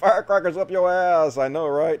shove firecrackers up your ass. I know,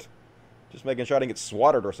 right? Just making sure I didn't get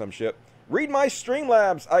swatted or some shit. Read my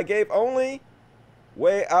Streamlabs. I gave only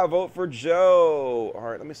way I vote for Joe. All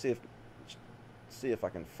right, let me see if I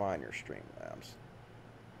can find your Streamlabs.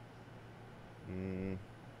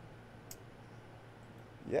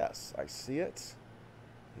 Yes, I see it.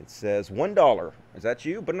 It says $1. Is that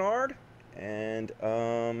you, Bernard? And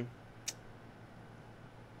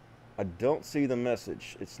I don't see the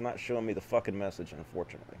message. It's not showing me the fucking message,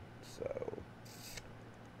 unfortunately. So,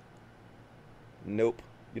 nope.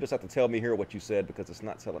 You just have to tell me here what you said because it's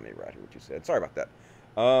not telling me right here what you said. Sorry about that.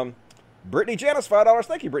 Brittany Janice, $5.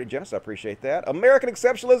 Thank you, Brittany Janice. I appreciate that. American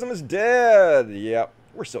exceptionalism is dead. Yep,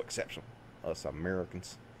 we're so exceptional, us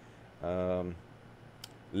Americans. Lemon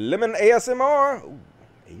ASMR. Ooh,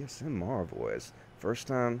 ASMR voice. First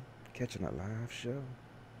time catching a live show.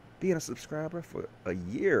 Being a subscriber for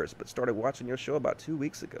years, but started watching your show about 2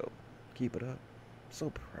 weeks ago. Keep it up.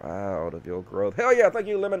 So proud of your growth. Hell yeah, thank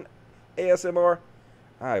you, Lemon ASMR.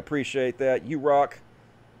 I appreciate that. You rock.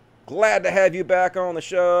 Glad to have you back on the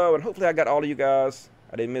show, and hopefully I got all of you guys.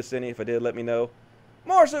 I didn't miss any. If I did, let me know.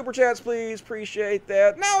 More super chats, please. Appreciate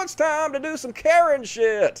that. Now it's time to do some Karen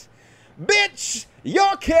shit. Bitch,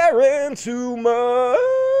 you're caring too much.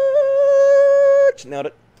 Nailed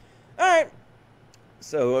it. All right.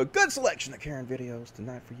 So, a good selection of Karen videos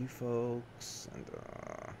tonight for you folks. And,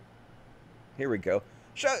 here we go.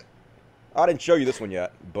 I didn't show you this one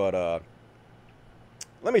yet, but,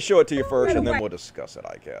 let me show it to you first, and then we'll discuss it,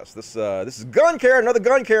 I guess. This is Gun Karen, another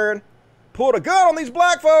Gun Karen. Pulled a gun on these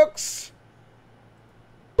black folks.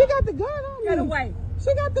 She got the gun on me. Get away.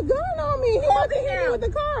 She got the gun on me. He about to hit me with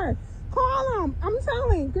the car. Call him. I'm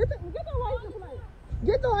telling. Get the license plate.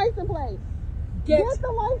 Get the license plate. Get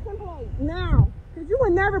the license plate now. Because you were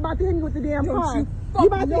never about to hit me with the damn car. You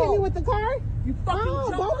about to hit me with the car? You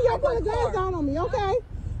fucking both of y'all put a gun down on me, okay?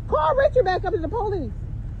 Call Richard back up to the police.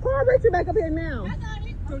 Call Richard back up here now.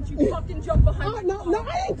 Don't you fucking jump behind the car. No,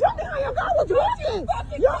 I ain't jumping behind your car. What you watching?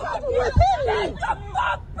 Your husband was hitting me. Get the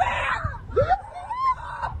fuck back!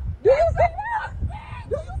 Do you see that?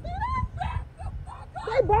 Do you see that?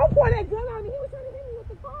 They both put that gun on me. He was trying to hit me with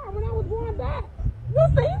the car when I was going back. You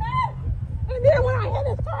see that? And then when I hit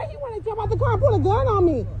his car, he wanted to jump out the car and put a gun on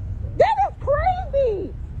me. That is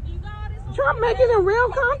crazy. Trump making it real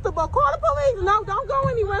comfortable. Call the police. No, don't go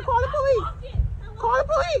anywhere. Call the police. Call the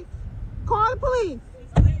police. Call the police.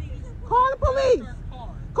 Call the police.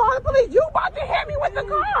 Call the police. You about to hit me with the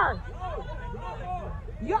car.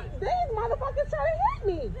 These motherfuckers trying to hit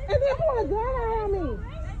me. And then pull a gun on me.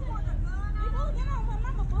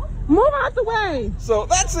 Move out the way. So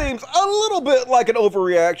that seems a little bit like an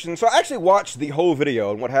overreaction. So I actually watched the whole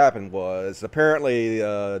video, and what happened was apparently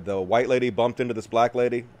the white lady bumped into this black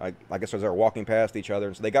lady. I guess as they were walking past each other,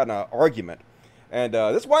 and so they got in an argument. And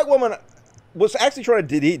this white woman was actually trying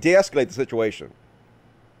to de-escalate the situation.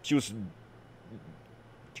 She was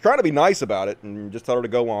trying to be nice about it and just tell her to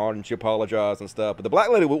go on, and she apologized and stuff. But the black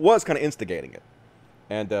lady was kind of instigating it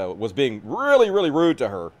and was being really, really rude to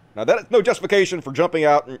her. Now, that is no justification for jumping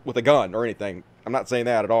out with a gun or anything. I'm not saying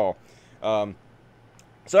that at all. So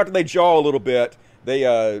after they jaw a little bit, they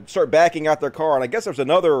start backing out their car. And I guess there's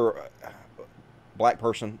another black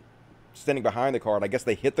person standing behind the car. And I guess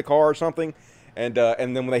they hit the car or something. And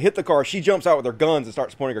then when they hit the car, she jumps out with her guns and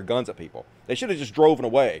starts pointing her guns at people. They should have just driven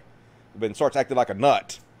away. But starts acting like a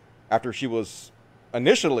nut after she was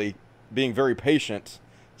initially being very patient.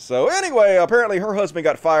 So anyway, apparently her husband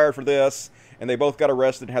got fired for this. And they both got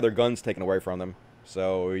arrested and had their guns taken away from them.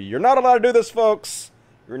 So you're not allowed to do this, folks.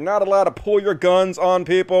 You're not allowed to pull your guns on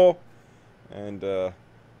people. And I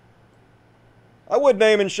would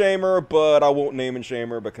name and shame her, but I won't name and shame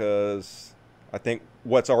her because I think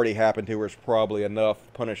what's already happened to her is probably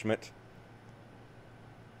enough punishment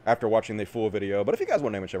after watching the full video. But if you guys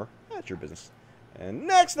want to name and shame her, that's your business. And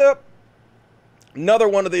next up, another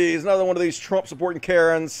one of these Trump supporting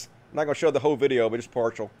Karens. I'm not going to show the whole video, but just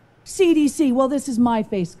partial. CDC, well, this is my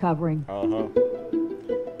face covering.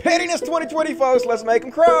 Pettiness 2020, folks. Let's make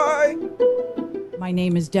them cry. My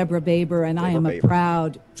name is Deborah Baber, and I am a Baber.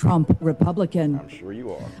 proud Trump Republican. I'm sure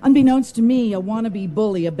you are. Unbeknownst to me, a wannabe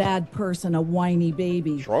bully, a bad person, a whiny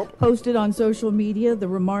baby. Trump? Posted on social media the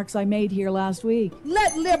remarks I made here last week.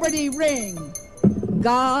 Let liberty ring.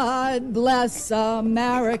 God bless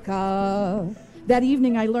America. That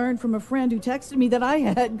evening, I learned from a friend who texted me that I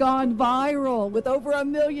had gone viral with over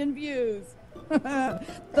 1 million views. The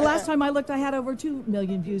last time I looked, I had over 2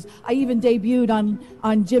 million views. I even debuted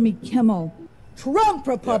on Jimmy Kimmel. Trump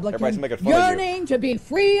Republican, everybody's making fun of you. yearning to be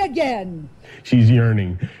free again. She's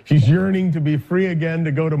yearning. She's yearning to be free again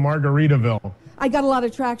to go to Margaritaville. I got a lot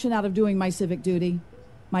of traction out of doing my civic duty,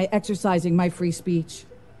 my exercising my free speech.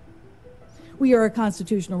 We are a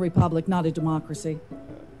constitutional republic, not a democracy.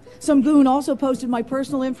 Some goon also posted my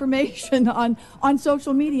personal information on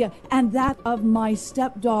social media and that of my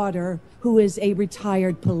stepdaughter, who is a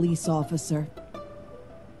retired police officer.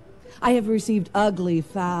 I have received ugly,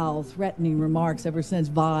 foul, threatening remarks ever since.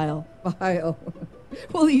 Vile.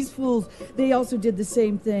 Well, these fools, they also did the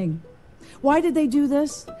same thing. Why did they do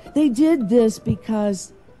this? They did this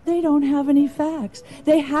because they don't have any facts.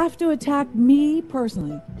 They have to attack me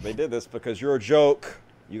personally. They did this because you're a joke.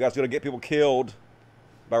 You guys are going to get people killed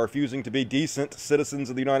by refusing to be decent citizens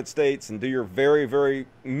of the United States and do your very, very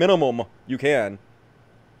minimum you can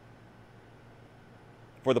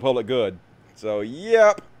for the public good. So,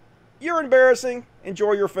 yep, you're embarrassing.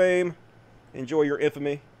 Enjoy your fame. Enjoy your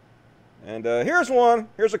infamy. And here's one.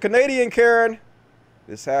 Here's a Canadian Karen.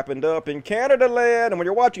 This happened up in Canada land. And when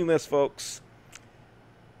you're watching this, folks,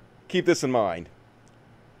 keep this in mind.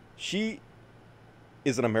 She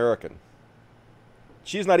is an American.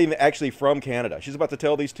 She's not even actually from Canada. She's about to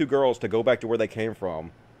tell these two girls to go back to where they came from.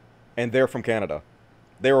 And they're from Canada.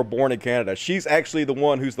 They were born in Canada. She's actually the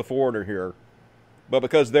one who's the foreigner here. But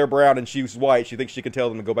because they're brown and she's white, she thinks she can tell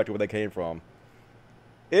them to go back to where they came from.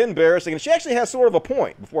 Embarrassing. And she actually has sort of a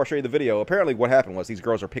point before I show you the video. Apparently what happened was these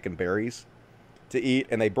girls are picking berries to eat.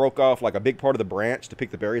 And they broke off like a big part of the branch to pick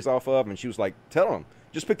the berries off of. And she was like, tell them,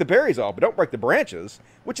 just pick the berries off, but don't break the branches.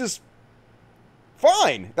 Which is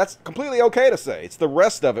fine. That's completely okay to say. It's the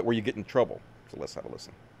rest of it where you get in trouble. So let's have a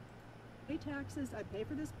listen. I pay taxes, I pay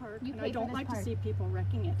for this park, and I don't like to see people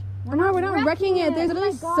wrecking it. We're not wrecking it. There's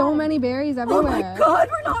literally so many berries everywhere. Oh my God,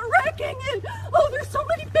 we're not wrecking it! Oh, there's so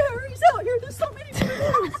many berries out here. There's so many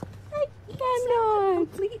berries. I'm not.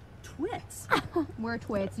 Complete twits. We're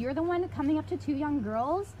twits. You're the one coming up to two young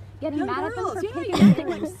girls, getting Young mad girls, at them for yeah, picking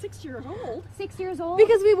you're like 6 years old. 6 years old?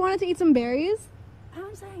 Because we wanted to eat some berries.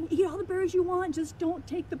 I'm saying, eat all the berries you want, just don't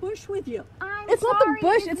take the bush with you. It's not the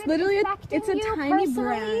bush. It's literally affecting it's a you tiny personally?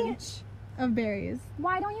 branch of berries.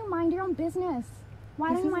 Why don't you mind your own business?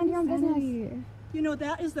 Why don't you mind your own business? You know,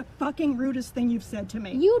 that is the fucking rudest thing you've said to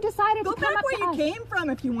me. You decided go to come back up where to you us. came from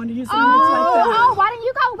if you want to use language like that. Oh, why don't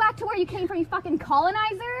you go back to where you came from, you fucking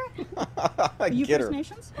colonizer? Are you First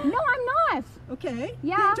Nations? No, I'm not. Okay.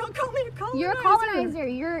 Yeah. Don't call me a colonizer. You're a colonizer.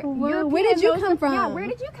 You're Where did you come from? Yeah, where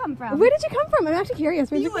did you come from? Where did you come from? I'm actually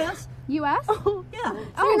curious. Where'd U.S. U.S.? Oh, yeah.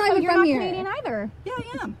 So you're not even you're from not here. Canadian either. Yeah,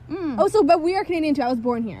 I am. Oh, so but we are Canadian too. I was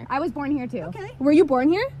born here. I was born here too. Okay. Were you born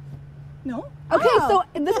here? No. Okay, so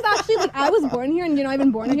this is actually like I was born here and you're not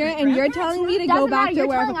even born here, and you're telling me to go back to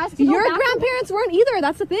where your grandparents weren't either.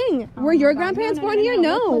 That's the thing. Were your grandparents born here?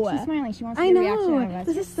 No. She's smiling. She wants I to get a reaction out of know. us.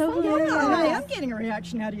 This is so Yeah, hilarious. I am getting a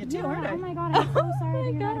reaction out of you too, aren't I? Oh my God, I'm so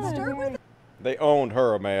sorry. Start with They owned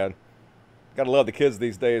her, man. Gotta love the kids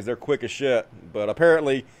these days. They're quick as shit. But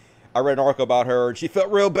apparently, I read an article about her, and she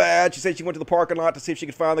felt real bad. She said she went to the parking lot to see if she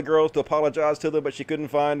could find the girls to apologize to them, but she couldn't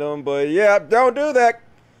find them. But yeah, don't do that.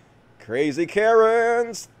 Crazy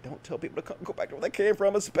Karens. Don't tell people to go back to where they came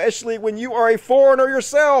from, especially when you are a foreigner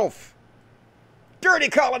yourself. Dirty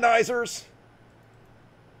colonizers.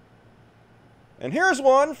 And here's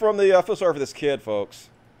one from the, I feel sorry for this kid, folks.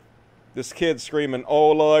 This kid screaming,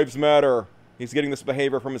 "All lives matter." He's getting this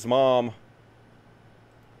behavior from his mom.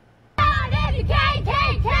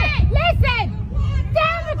 Listen!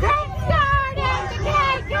 Democrats started the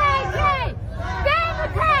KKK!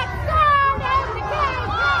 Democrats started the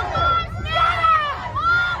KKK! Shut up!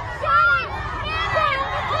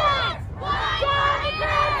 Democrats started!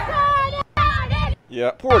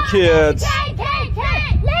 Yeah, poor kids.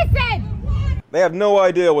 KKK! Listen! They have no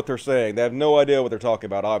idea what they're saying. They have no idea what they're talking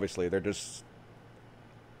about, obviously. They're just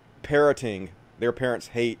parroting their parents'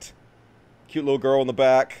 hate. Cute little girl in the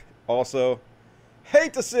back, also.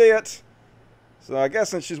 Hate to see it. So I guess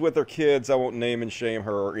since she's with her kids, I won't name and shame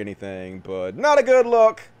her or anything, but not a good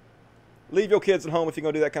look. Leave your kids at home if you're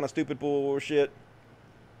going to do that kind of stupid bullshit.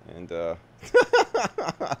 And,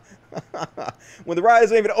 when the ride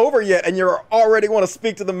isn't even over yet and you already want to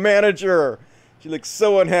speak to the manager. She looks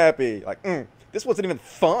so unhappy. Like, This wasn't even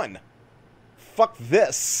fun. Fuck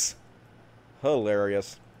this.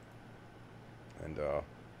 Hilarious. And,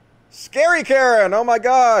 scary Karen! Oh my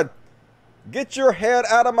god! Get your head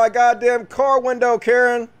out of my goddamn car window,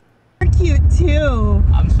 Karen! You're cute too.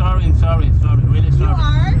 I'm sorry, really sorry. You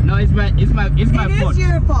are? No, it's my fault. It is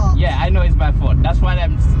your fault. Yeah, I know it's my fault. That's why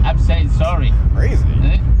I'm saying sorry. Crazy.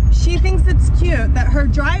 She thinks it's cute that her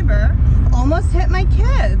driver almost hit my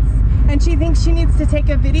kids, and she thinks she needs to take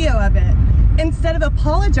a video of it instead of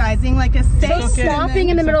apologizing like a saint. So stopping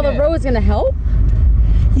in the middle of the road is gonna help?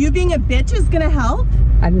 You being a bitch is gonna help?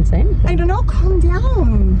 I didn't say anything. I don't know. Calm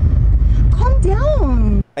down. Calm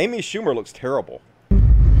down. Amy Schumer looks terrible.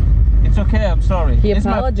 It's okay, I'm sorry. He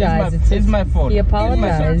apologized. It's my fault. He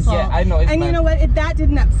apologized. Yeah, I know. And you know what? That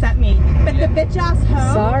didn't upset me. But the bitch ass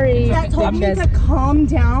hoe Sorry. that told me to calm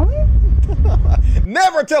down.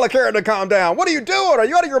 Never tell a Karen to calm down. What are you doing? Are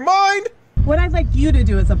you out of your mind? What I'd like you to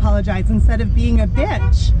do is apologize instead of being a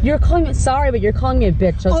bitch. You're calling me sorry, but you're calling me a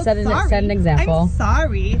bitch. So set an example. I'm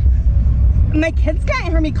sorry. My kids can't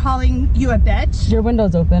hear me calling you a bitch. Your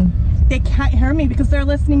window's open. They can't hear me because they're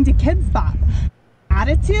listening to Kids Bop.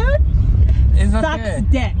 Attitude sucks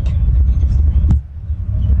dick.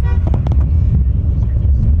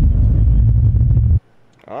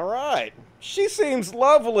 All right. She seems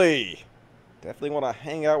lovely. Definitely want to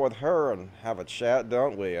hang out with her and have a chat,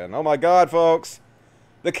 don't we? And oh my god, folks.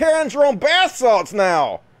 The Karens are on bath salts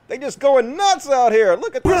now. They just going nuts out here.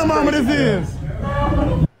 Look at this. What mama this is?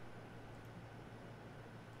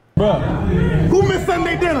 Bruh. Who missed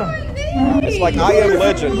Sunday dinner? It's like I Am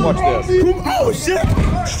Legend. Watch this. Oh shit!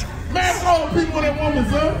 Man, all the people that woman,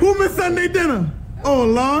 son. Who missed Sunday dinner? Oh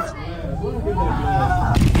Lord.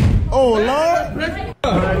 Oh Lord.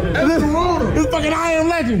 This fucking I Am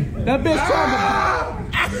Legend. That bitch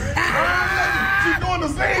She's doing the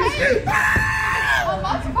same shit.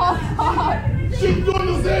 She's doing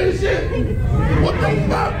the same shit. What the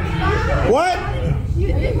fuck? What?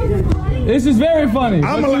 This is very funny.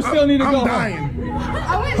 You still need to go. I'm dying.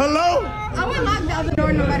 Hello? I went locked the other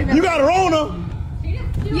door, nobody got You got a Rona?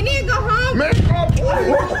 You need to go home. Man,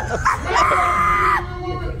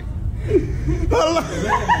 hello?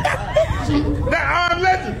 That Iron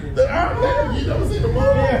Legend. The Iron Legend. You never seen the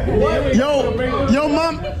movie? Yo,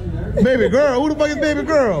 mom. Baby girl. Who the fuck is baby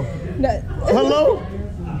girl? Hello?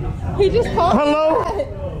 He just called. Hello?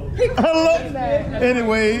 Hello?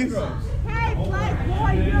 Anyways. Hey, black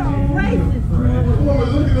boy, you're racist.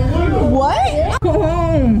 What? Go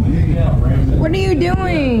home. What are you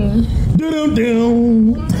doing?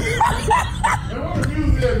 Do-do-do.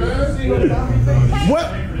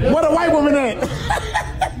 What a white woman at?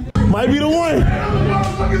 Might be the one.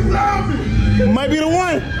 Might be the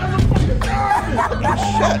one.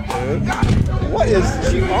 Shit, dude. What is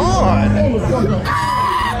she on?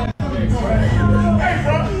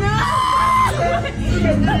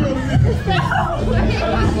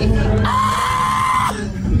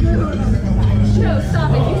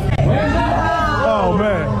 Oh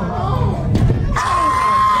man.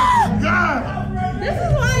 This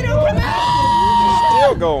is why I don't come out.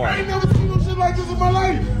 Still going. I ain't never seen no shit like this in my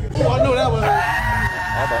life. Oh, I know that one.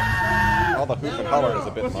 All the hoop and holler is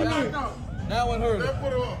a bit much. That one hurt her.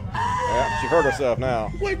 Yeah, she hurt herself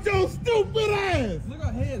now. With your stupid ass. Look,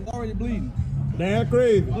 her head's already bleeding. Damn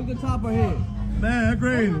crazy. Look at the top of her head. Man,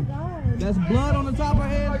 crazy. That's blood on the top of her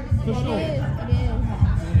head? For sure. It is.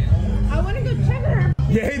 I want to go check her.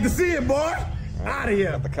 You hate to see it, boy. Out of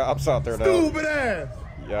here. Got the cops out there now. Stupid ass.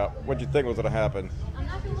 Yeah, what'd you think was gonna happen? I'm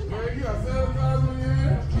not going to look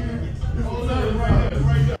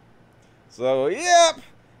at So, yep,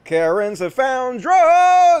 Karens have found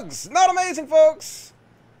drugs. Not amazing, folks.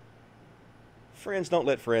 Friends don't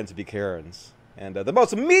let friends be Karens. And the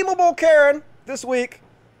most memeable Karen this week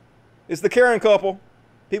is the Karen couple.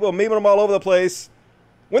 People memeing them all over the place.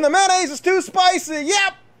 When the mayonnaise is too spicy,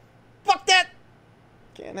 yep, fuck that.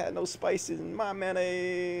 Can't have no spices in my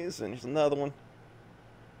mayonnaise. And here's another one.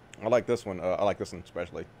 I like this one. I like this one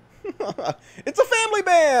especially. It's a family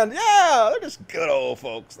band. Yeah, they're just good old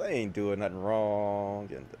folks. They ain't doing nothing wrong.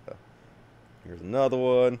 And here's another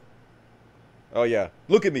one. Oh yeah,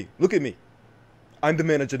 look at me. Look at me. I'm the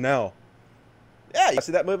manager now. Yeah, you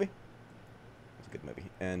see that movie? It's a good movie.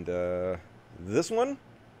 And this one?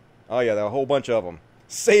 Oh yeah, there are a whole bunch of them.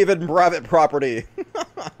 Saving private property.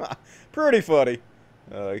 Pretty funny.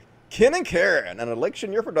 Ken and Karen, an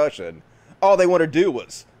election year production. All they want to do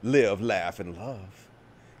was live, laugh, and love.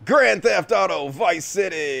 Grand Theft Auto Vice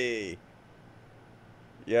City.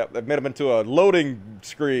 Yep, they made him into a loading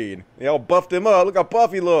screen. They all buffed him up. Look how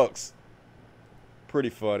buff he looks. Pretty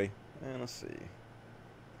funny. And let's see.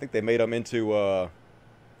 I think they made him into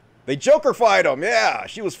They Joker-fied him, yeah.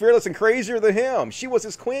 She was fearless and crazier than him. She was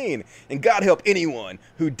his queen. And God help anyone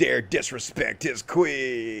who dare disrespect his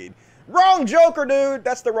queen. Wrong Joker, dude.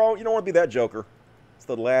 That's the wrong... You don't want to be that Joker. It's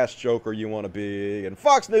the last Joker you want to be. And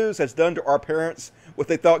Fox News has done to our parents what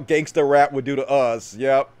they thought gangsta rap would do to us.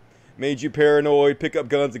 Yep. Made you paranoid, pick up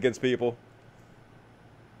guns against people.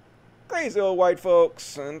 Crazy old white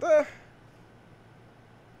folks. And,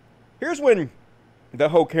 here's when the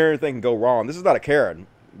whole Karen thing can go wrong. This is not a Karen.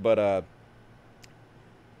 But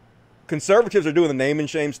conservatives are doing the name and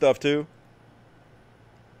shame stuff too,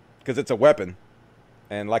 because it's a weapon,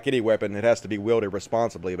 and like any weapon, it has to be wielded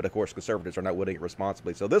responsibly. But of course, conservatives are not wielding it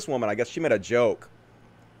responsibly. So this woman, I guess she made a joke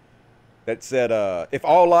that said, if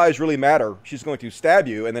all lives really matter, she's going to stab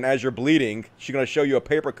you, and then as you're bleeding, she's going to show you a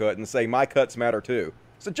paper cut and say, my cuts matter too.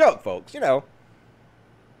 It's a joke, folks, you know.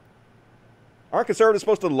 Aren't conservatives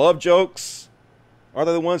supposed to love jokes? Are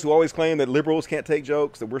they the ones who always claim that liberals can't take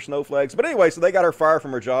jokes, that we're snowflakes? But anyway, so they got her fired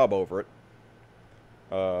from her job over it.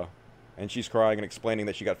 And she's crying and explaining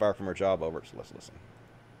that she got fired from her job over it. So let's listen.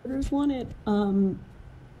 Voters want it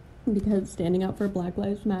because standing up for Black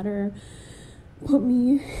Lives Matter put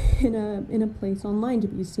me in a place online to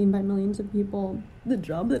be seen by millions of people. The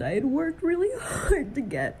job that I had worked really hard to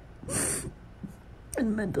get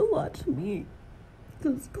and meant a lot to me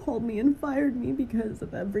just called me and fired me because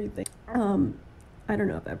of everything. I don't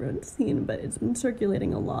know if everyone's seen, but it's been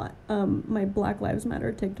circulating a lot. My Black Lives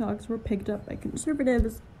Matter TikToks were picked up by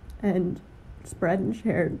conservatives and spread and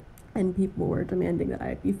shared, and people were demanding that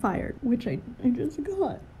I be fired, which I just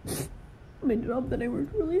got. My job that I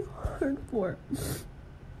worked really hard for.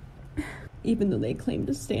 Even though they claim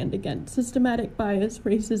to stand against systematic bias,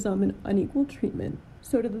 racism, and unequal treatment,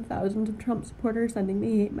 so do the thousands of Trump supporters sending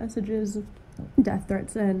me hate messages, death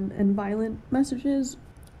threats, and violent messages.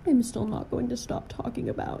 I'm still not going to stop talking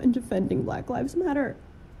about and defending Black Lives Matter.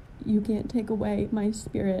 You can't take away my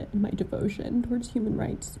spirit and my devotion towards human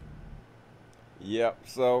rights. Yep,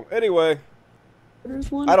 so anyway,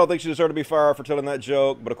 I don't think she deserved to be fired for telling that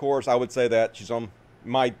joke, but of course I would say that she's on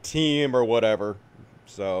my team or whatever.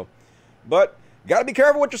 So, but gotta be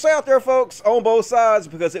careful what you say out there, folks, on both sides,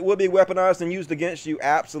 because it will be weaponized and used against you,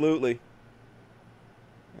 absolutely.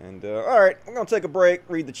 And, alright, I'm going to take a break,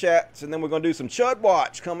 read the chats, and then we're going to do some Chud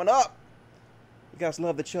Watch coming up. You guys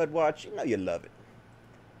love the Chud Watch? You know you love it.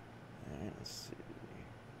 Alright, let's see.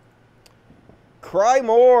 Cry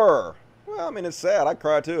more. Well, I mean, it's sad. I'd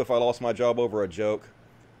cry, too, if I lost my job over a joke.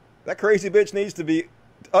 That crazy bitch needs to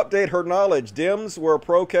update her knowledge. Dems were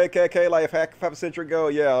pro-KKK like half a century ago.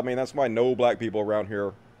 Yeah, I mean, that's why no black people around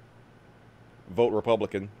here vote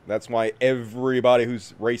Republican. That's why everybody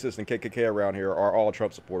who's racist and KKK around here are all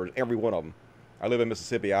Trump supporters. Every one of them. I live in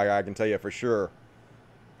Mississippi. I can tell you for sure.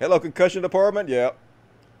 Hello, concussion department. Yeah.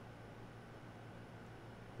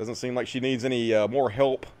 Doesn't seem like she needs any more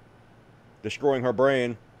help destroying her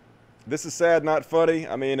brain. This is sad, not funny.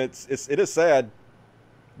 I mean, it is sad,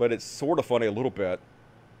 but it's sort of funny a little bit.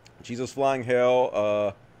 Jesus flying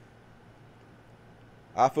hell.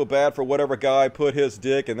 I feel bad for whatever guy put his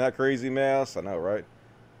dick in that crazy mess. I know, right?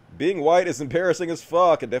 Being white is embarrassing as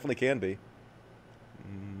fuck. It definitely can be.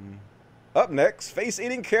 Up next,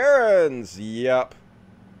 face-eating Karens. Yep.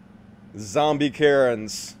 Zombie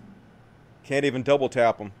Karens. Can't even double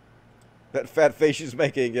tap them. That fat face she's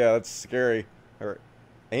making, yeah, that's scary. All right.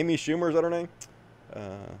 Amy Schumer, is that her name?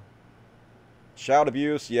 Child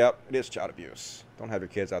abuse. Yep, it is child abuse. Don't have your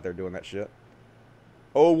kids out there doing that shit.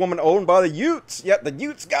 Old woman owned by the Utes. Yep, the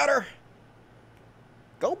Utes got her.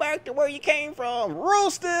 Go back to where you came from.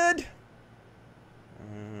 Roasted.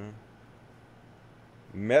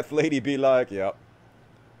 Meth lady be like, yep.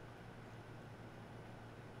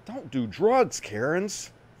 Don't do drugs,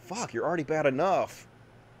 Karens. Fuck, you're already bad enough.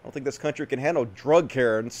 I don't think this country can handle drug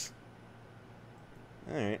Karens.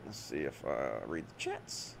 Alright, let's see if I read the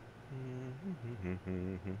chats.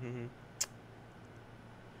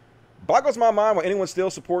 Boggles my mind why anyone still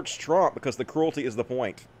supports Trump, because the cruelty is the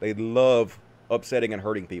point. They love upsetting and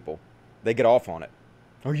hurting people. They get off on it.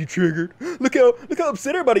 Are you triggered? Look how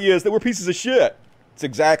upset everybody is that we're pieces of shit. It's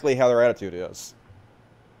exactly how their attitude is.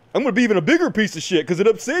 I'm going to be even a bigger piece of shit because it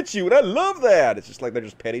upsets you, and I love that. It's just like they're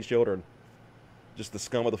just petty children. Just the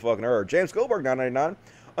scum of the fucking earth. James Goldberg, 999.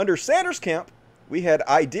 Under Sanders' camp, we had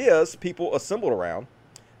ideas people assembled around.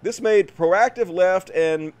 This made proactive left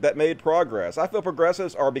and that made progress. I feel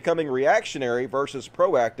progressives are becoming reactionary versus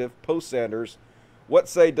proactive post-Sanders. What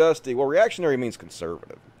say Dusty? Well, reactionary means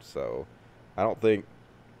conservative. So I don't think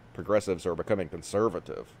progressives are becoming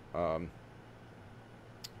conservative. I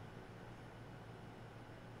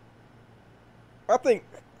think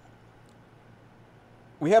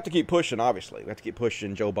we have to keep pushing, obviously. We have to keep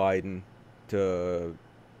pushing Joe Biden to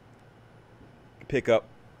pick up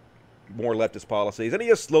more leftist policies. And he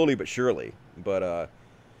is slowly but surely. But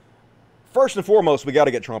first and foremost, we got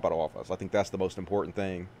to get Trump out of office. I think that's the most important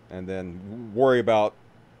thing. And then worry about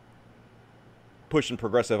pushing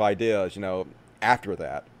progressive ideas, you know, after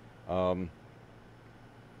that.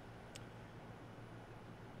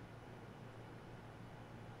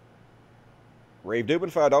 Rave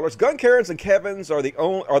Dubin, $5. Gun Karens and Kevins are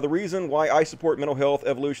the reason why I support mental health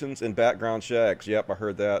evolutions and background checks. Yep, I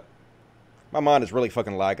heard that. My mind is really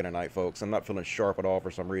fucking lagging tonight, folks. I'm not feeling sharp at all for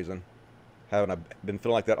some reason. I've been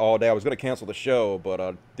feeling like that all day. I was going to cancel the show, but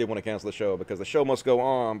I did want to cancel the show because the show must go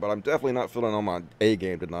on, but I'm definitely not feeling on my A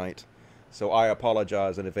game tonight. So I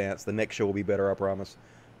apologize in advance. The next show will be better, I promise.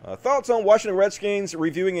 Thoughts on Washington Redskins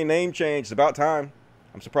reviewing a name change? It's about time.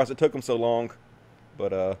 I'm surprised it took them so long.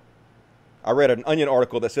 But I read an Onion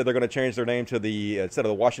article that said they're going to change their name to the, instead of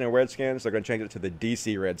the Washington Redskins, they're going to change it to the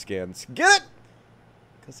DC Redskins. Get it?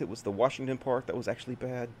 Because it was the Washington part that was actually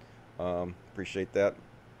bad. Appreciate that.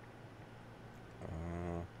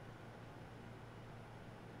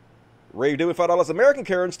 Ray doing $5. American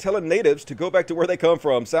Karens telling natives to go back to where they come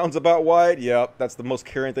from. Sounds about white. Yep, that's the most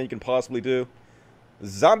Karen thing you can possibly do.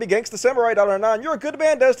 Zombie Gangster Samurai, $1.09. You're a good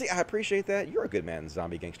man, Dusty. I appreciate that. You're a good man,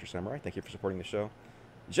 Zombie Gangster Samurai. Thank you for supporting the show.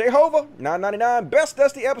 Jehovah, $9.99. Best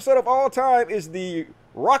Dusty episode of all time is the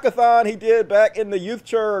Rockathon he did back in the youth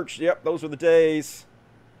church. Yep, those were the days.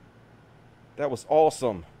 That was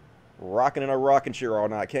awesome. Rocking in a rocking chair all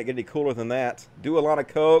night. Can't get any cooler than that. Do a lot of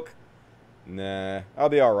coke. Nah, I'll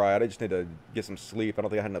be all right. I just need to get some sleep. I don't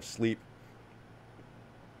think I had enough sleep.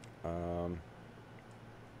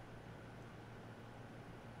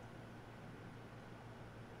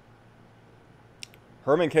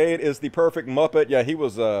 Herman Cain is the perfect Muppet. Yeah, he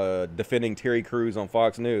was defending Terry Crews on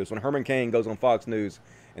Fox News. When Herman Cain goes on Fox News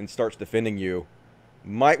and starts defending you,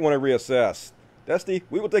 might want to reassess. Dusty,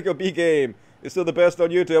 we will take your B game. It's still the best on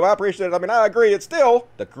YouTube. I appreciate it. I mean, I agree. It's still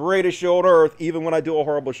the greatest show on earth. Even when I do a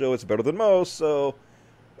horrible show, it's better than most. So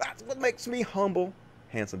that's what makes me humble.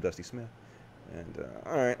 Handsome Dusty Smith. And,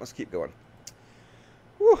 all right, let's keep going.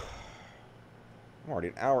 Whew. I'm already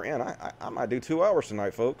an hour in. I might do 2 hours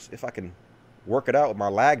tonight, folks, if I can work it out with my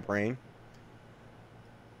lag brain.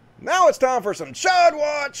 Now it's time for some Chud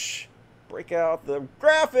Watch. Break out the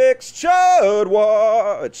graphics. Chud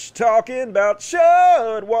Watch. Talking about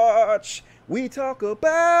Chud Watch. We talk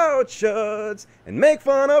about chuds and make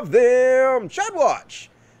fun of them. Chud Watch.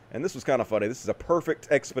 And this was kind of funny. This is a perfect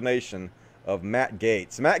explanation of Matt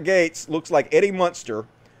Gaetz. Matt Gaetz looks like Eddie Munster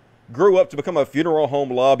grew up to become a funeral home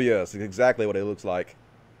lobbyist. It's exactly what he looks like.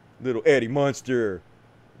 Little Eddie Munster.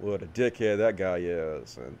 What a dickhead that guy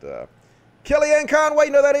is. And Kellyanne Conway,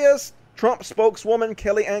 you know who that is? Trump spokeswoman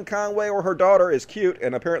Kellyanne Conway, or her daughter, is cute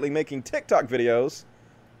and apparently making TikTok videos.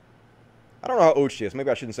 I don't know how old she is. Maybe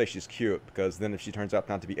I shouldn't say she's cute, because then if she turns out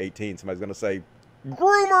not to be 18, somebody's going to say,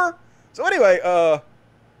 groomer! So anyway,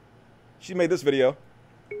 she made this video.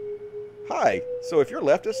 Hi. So if you're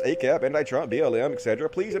leftist, ACAB, anti-Trump, BLM, etc.,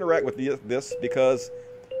 please interact with this, because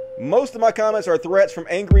most of my comments are threats from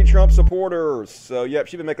angry Trump supporters. So, yep,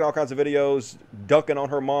 she's been making all kinds of videos, dunking on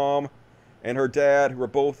her mom and her dad, who are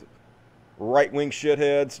both right-wing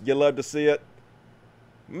shitheads. You love to see it.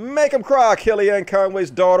 Make them cry, Kellyanne Conway's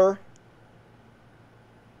daughter.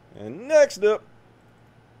 And next up,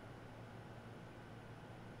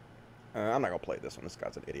 I'm not going to play this one. This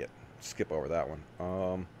guy's an idiot. Skip over that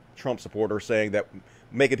one. Trump supporter saying that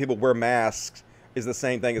making people wear masks is the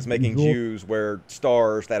same thing as making Jews wear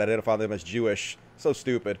stars that identify them as Jewish. So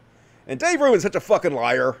stupid. And Dave Rubin's such a fucking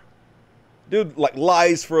liar. Dude, like,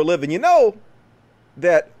 lies for a living. You know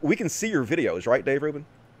that we can see your videos, right, Dave Rubin?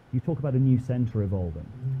 You talk about a new center evolving.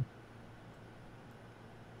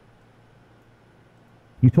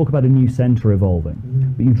 You talk about a new center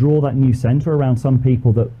evolving, but you draw that new center around some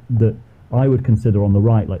people that I would consider on the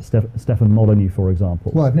right, like Stefan Molyneux, for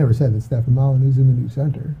example. Well, I've never said that Stefan Molyneux's in the new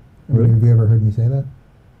center. I mean, have you ever heard me say that?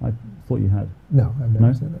 I thought you had. No, I've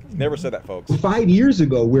never said that. Never said that, folks. 5 years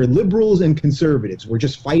ago, where liberals and conservatives were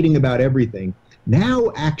just fighting about everything,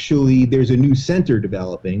 now actually there's a new center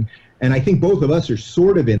developing, and I think both of us are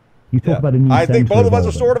sort of in. You talk about a new center. I think both of us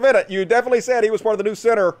are sort of in it. You definitely said he was part of the new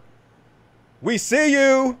center. We see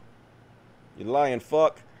you, you lying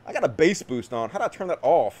fuck. I got a bass boost on. How do I turn that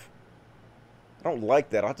off? I don't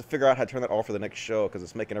like that. I'll have to figure out how to turn that off for the next show, because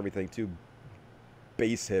it's making everything too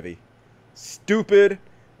bass heavy. Stupid.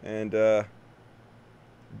 And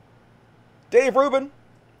Dave Rubin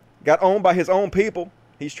got owned by his own people.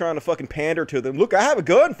 He's trying to fucking pander to them. Look, I have a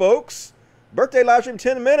gun, folks. Birthday live stream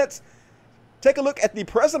 10 minutes. Take a look at the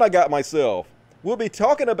present I got myself. We'll be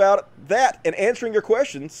talking about that and answering your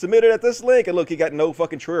questions submitted at this link. And look, he got no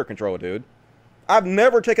fucking trigger control, dude. I've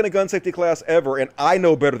never taken a gun safety class ever, and I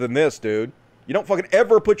know better than this, dude. You don't fucking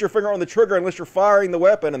ever put your finger on the trigger unless you're firing the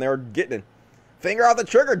weapon and they're getting it. Finger off the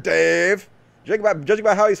trigger, Dave. Judging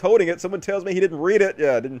by how he's holding it, someone tells me he didn't read it.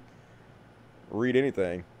 Yeah, I didn't read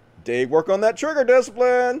anything. Dave, work on that trigger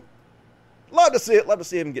discipline. Love to see it. Love to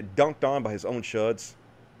see him get dunked on by his own chuds.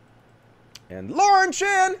 And Lauren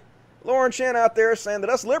Chen out there saying that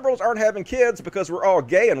us liberals aren't having kids because we're all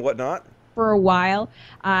gay and whatnot. For a while,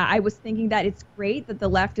 I was thinking that it's great that the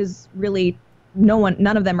left is really,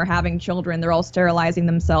 none of them are having children. They're all sterilizing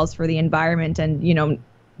themselves for the environment, and, you know,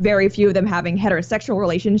 very few of them having heterosexual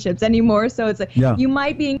relationships anymore. So it's like, you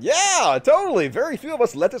might be. Yeah, totally. Very few of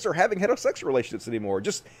us leftists are having heterosexual relationships anymore.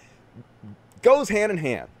 Just goes hand in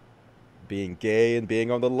hand. Being gay and being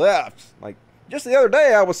on the left. Like, just the other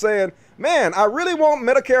day I was saying, man, I really want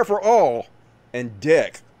Medicare for all. And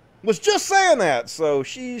Dick was just saying that. So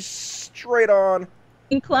she's straight on.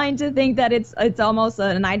 Inclined to think that it's almost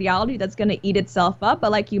an ideology that's going to eat itself up.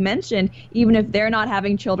 But like you mentioned, even if they're not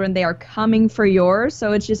having children, they are coming for yours.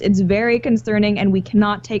 So it's very concerning, and we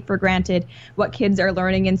cannot take for granted what kids are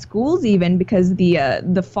learning in schools, even because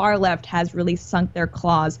the far left has really sunk their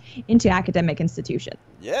claws into academic institutions.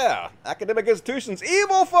 Yeah, academic institutions,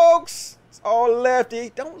 evil, folks. It's all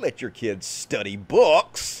lefty. Don't let your kids study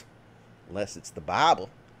books unless it's the Bible.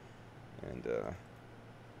 And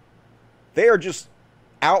they are just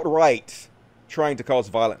outright trying to cause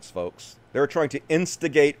violence, folks. They're trying to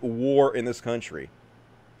instigate war in this country.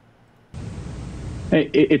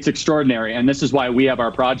 It's extraordinary, and this is why we have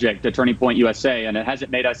our project, Turning Point USA, and it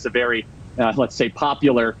hasn't made us a very, let's say,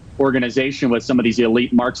 popular organization with some of these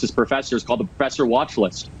elite Marxist professors called the Professor Watch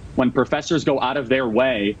List. When professors go out of their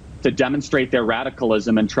way to demonstrate their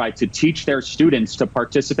radicalism and try to teach their students to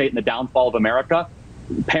participate in the downfall of America,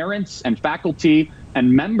 parents and faculty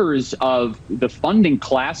and members of the funding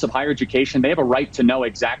class of higher education, they have a right to know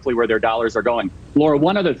exactly where their dollars are going. Laura,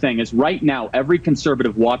 one other thing is right now, every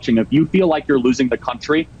conservative watching, if you feel like you're losing the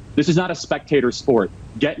country, this is not a spectator sport.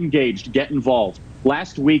 Get engaged, get involved.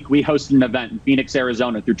 Last week, we hosted an event in Phoenix,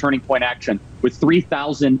 Arizona through Turning Point Action with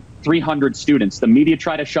 3,300 students. The media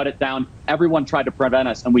tried to shut it down. Everyone tried to prevent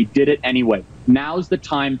us, and we did it anyway. Now's the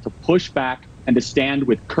time to push back and to stand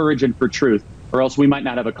with courage and for truth, or else we might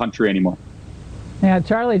not have a country anymore. Yeah,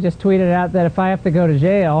 Charlie just tweeted out that if I have to go to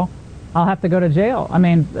jail, I'll have to go to jail. I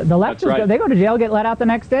mean, the leftists, right. They go to jail, get let out the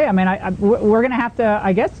next day. I mean, we're going to have to,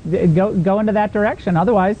 I guess, go into that direction.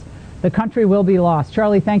 Otherwise, the country will be lost.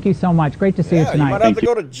 Charlie, thank you so much. Great to see you tonight. You might have to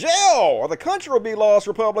go to jail, or the country will be lost,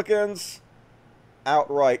 Republicans.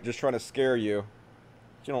 Outright just trying to scare you.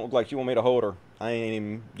 She don't look like she want me to hold her. I ain't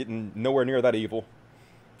even getting nowhere near that evil.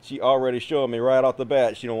 She already showed me right off the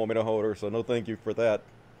bat she don't want me to hold her, so no thank you for that.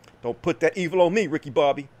 Don't put that evil on me, Ricky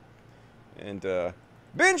Bobby. And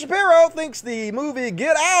Ben Shapiro thinks the movie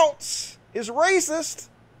Get Out is racist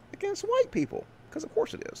against white people. Because of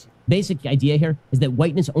course it is. Basic idea here is that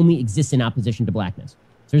whiteness only exists in opposition to blackness.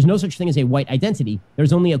 So there's no such thing as a white identity.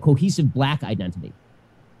 There's only a cohesive black identity.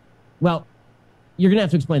 Well, you're going to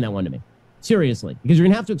have to explain that one to me. Seriously. Because you're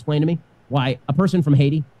going to have to explain to me why a person from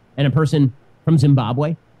Haiti and a person from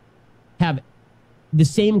Zimbabwe have the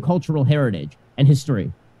same cultural heritage and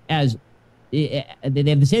history as they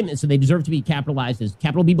have the same, so they deserve to be capitalized as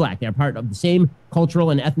capital B black. They're part of the same cultural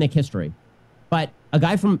and ethnic history. But a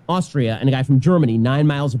guy from Austria and a guy from Germany, 9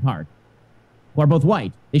 miles apart, who are both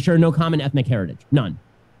white, they share no common ethnic heritage. None,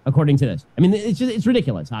 according to this. I mean, it's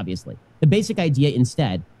ridiculous, obviously. The basic idea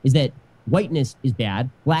instead is that whiteness is bad,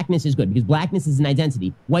 blackness is good, because blackness is an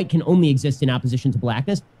identity. White can only exist in opposition to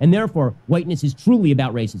blackness, and therefore whiteness is truly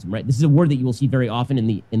about racism, right? This is a word that you will see very often in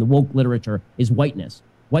the woke literature, is whiteness.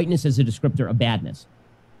 Whiteness as a descriptor of badness,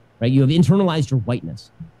 right? You have internalized your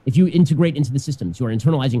whiteness. If you integrate into the systems, you are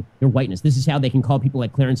internalizing your whiteness. This is how they can call people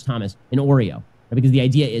like Clarence Thomas an Oreo, right? Because the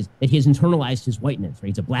idea is that he has internalized his whiteness, right?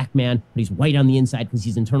 He's a black man, but he's white on the inside because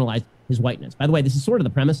he's internalized his whiteness. By the way, this is sort of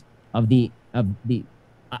the premise of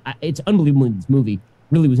it's unbelievable this movie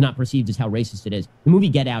really was not perceived as how racist it is. The movie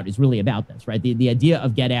Get Out is really about this, right? The idea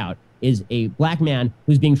of Get Out is a black man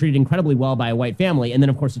who's being treated incredibly well by a white family, and then,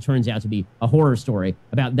 of course, it turns out to be a horror story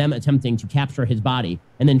about them attempting to capture his body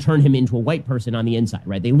and then turn him into a white person on the inside,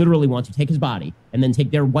 right? They literally want to take his body and then take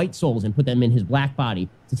their white souls and put them in his black body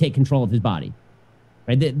to take control of his body,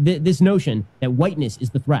 right? This notion that whiteness is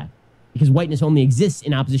the threat, because whiteness only exists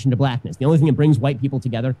in opposition to blackness. The only thing that brings white people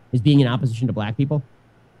together is being in opposition to black people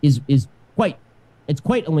is quite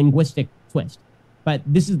a linguistic twist. But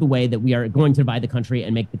this is the way that we are going to divide the country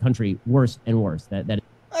and make the country worse and worse.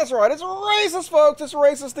 That's right, it's racist, folks. It's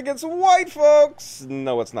racist against white folks.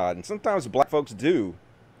 No, it's not. And sometimes black folks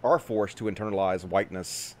are forced to internalize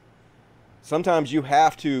whiteness. Sometimes you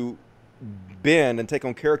have to bend and take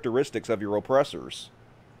on characteristics of your oppressors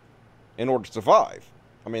in order to survive.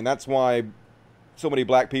 I mean, that's why so many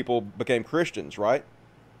black people became Christians, right?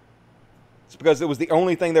 It's because it was the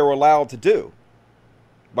only thing they were allowed to do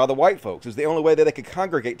by the white folks. It was the only way that they could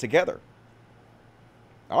congregate together.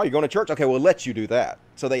 Oh, you're going to church? Okay, we'll let you do that.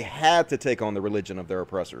 So they had to take on the religion of their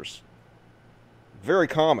oppressors. Very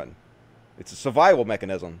common. It's a survival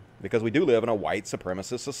mechanism because we do live in a white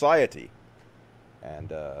supremacist society.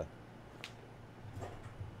 And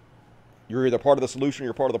you're either part of the solution or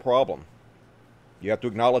you're part of the problem. You have to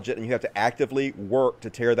acknowledge it and you have to actively work to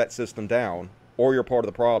tear that system down, or you're part of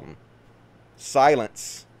the problem.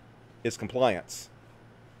 Silence is compliance.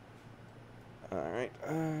 All right,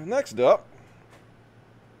 next up.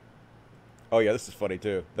 Oh yeah, this is funny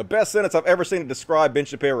too. The best sentence I've ever seen to describe Ben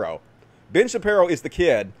Shapiro. Ben Shapiro is the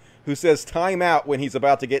kid who says time out when he's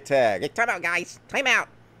about to get tagged. Hey, time out, guys. Time out.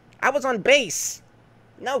 I was on base.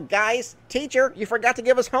 No, guys. Teacher, you forgot to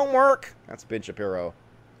give us homework. That's Ben Shapiro.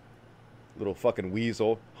 Little fucking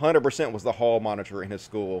weasel. 100% was the hall monitor in his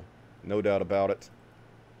school. No doubt about it.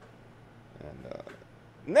 And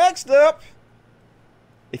next up.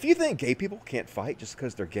 If you think gay people can't fight just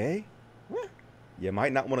because they're gay, you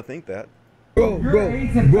might not want to think that. You're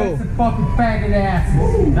AIDS and fucking faggot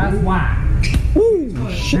asses. That's why.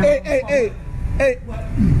 Hey.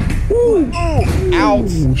 Ooh.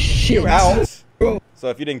 Out. Shit. Out. So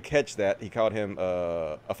if you didn't catch that, he called him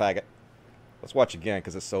a faggot. Let's watch again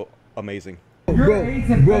because it's so amazing. You're AIDS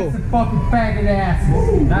and fucking faggot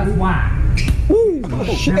asses. That's why.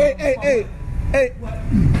 Hey.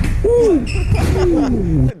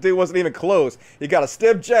 Dude wasn't even close. He got a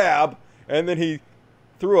stiff jab, and then he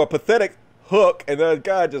threw a pathetic hook, and the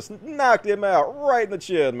guy just knocked him out right in the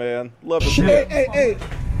chin, man. Love to see it.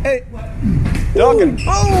 Hey. Duncan,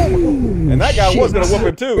 boom! And that guy was going to whoop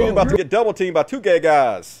him too. He's about to get double teamed by two gay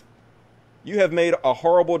guys. You have made a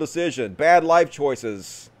horrible decision. Bad life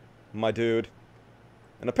choices, my dude.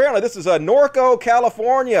 And apparently this is Norco,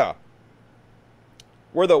 California,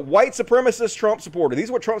 where the white supremacist Trump supporter. These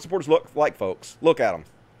are what Trump supporters look like, folks. Look at them.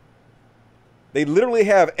 They literally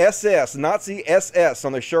have SS, Nazi SS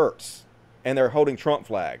on their shirts, and they're holding Trump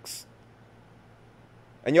flags.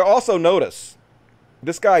 And you'll also notice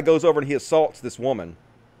this guy goes over and he assaults this woman,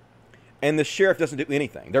 and the sheriff doesn't do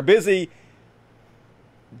anything. They're busy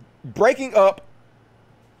breaking up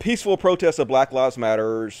peaceful protests of Black Lives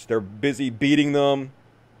Matters. They're busy beating them,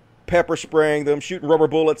 pepper spraying them, shooting rubber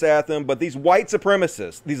bullets at them. But these white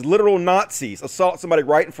supremacists, these literal Nazis, assault somebody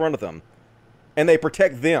right in front of them, and they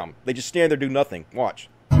protect them. They just stand there, do nothing. Watch.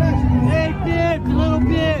 Hey, kids, little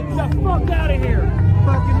kids, get the fuck out of here.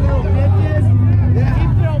 Fucking little bitches. Yeah.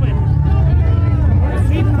 Keep filming.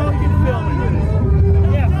 Keep fucking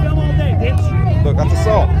filming. Yeah, film all day, bitch. Look, that's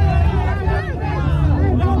assault.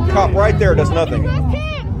 Cop right there does nothing.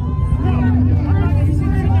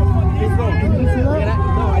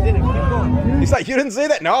 He's like, you didn't see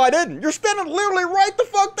that? No, I didn't. You're standing literally right the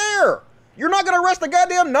fuck there. You're not going to arrest a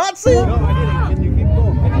goddamn Nazi? No, I didn't. Can you keep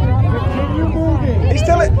going? Continue moving. He's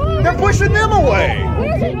telling, they're pushing them away. He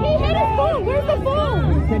hit his phone. Where's the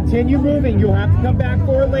phone? Continue moving. You'll have to come back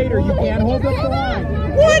for it later. You can't hold up the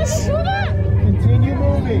line. What? Continue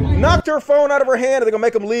moving. Knocked her phone out of her hand and they're going to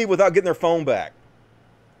make them leave without getting their phone back.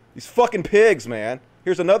 These fucking pigs, man.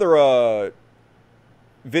 Here's another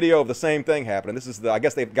video of the same thing happening. This is I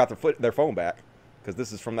guess they've got their phone back because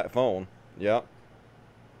this is from that phone. Yeah.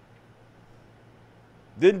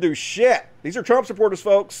 Didn't do shit. These are Trump supporters,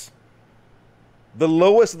 folks. The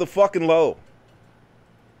lowest of the fucking low.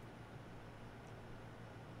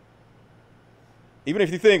 Even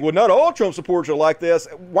if you think, well, not all Trump supporters are like this,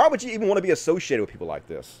 why would you even want to be associated with people like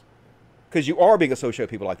this? Because you are being associated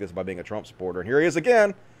with people like this by being a Trump supporter. And here he is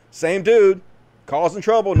again. Same dude. Causing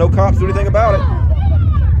trouble. No cops do anything about it.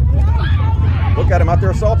 Look at him out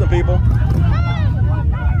there assaulting people.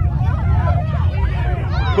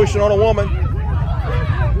 Pushing on a woman.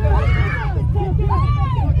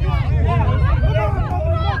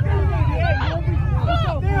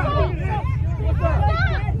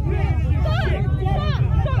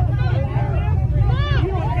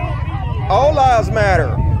 All lives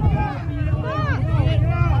matter.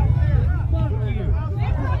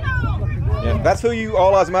 Yeah, that's who you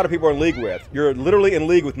All Lives Matter people are in league with. You're literally in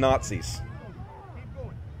league with Nazis.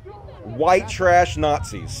 White trash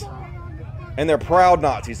Nazis. And they're proud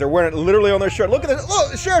Nazis. They're wearing it literally on their shirt. Look at this.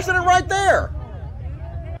 Look, the sheriff's sitting right there.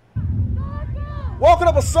 Walking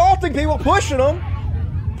up assaulting people, pushing them.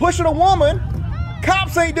 Pushing a woman.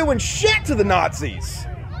 Cops ain't doing shit to the Nazis.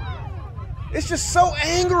 It's just so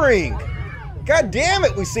angering. God damn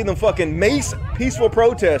it, we see them fucking mace peaceful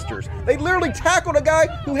protesters. They literally tackled a guy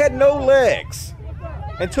who had no legs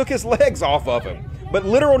and took his legs off of him. But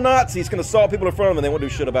literal Nazis can assault people in front of them and they won't do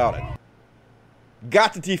shit about it.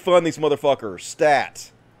 Got to defund these motherfuckers.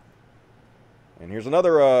 Stat. And here's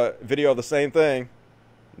another video of the same thing.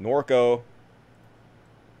 Norco.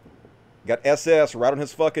 Got SS right on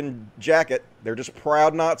his fucking jacket. They're just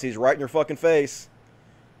proud Nazis right in your fucking face.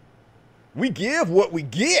 We give what we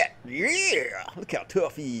get. Yeah. Look how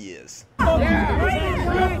tough he is.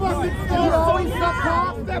 Yeah. You always suck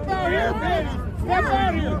cops. Step out here, bitch. Step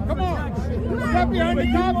out here. Come on. Step behind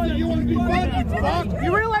the cops and you want to be fun. Fuck.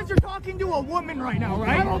 You realize you're talking to a woman right now,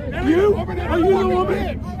 right? You? Are you the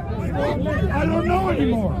woman? I don't know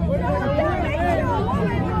anymore.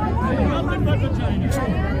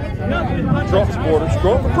 Trump supporters.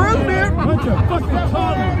 Trump for president. Bunch of fucking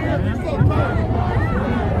tolerant.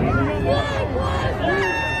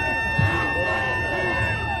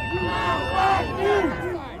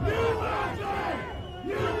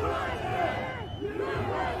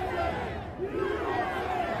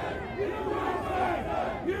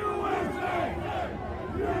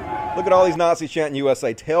 Look at all these Nazis chanting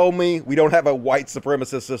USA. Tell me we don't have a white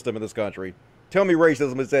supremacist system in this country. Tell me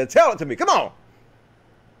racism is dead. Tell it to me. Come on.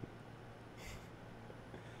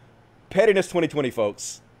 Pettiness 2020,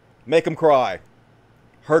 folks. Make them cry.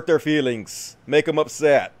 Hurt their feelings. Make them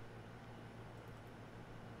upset.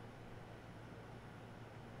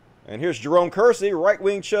 And here's Jerome Kersey,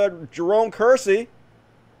 right-wing chud Jerome Kersey.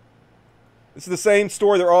 This is the same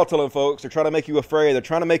story they're all telling, folks. They're trying to make you afraid. They're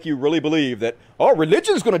trying to make you really believe that, oh,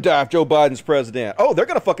 religion's going to die if Joe Biden's president. Oh, they're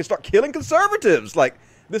going to fucking start killing conservatives. Like,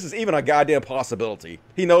 this is even a goddamn possibility.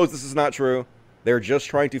 He knows this is not true. They're just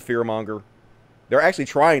trying to fearmonger. They're actually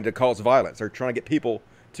trying to cause violence. They're trying to get people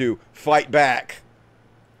to fight back.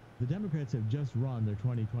 The Democrats have just run their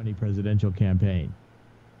 2020 presidential campaign.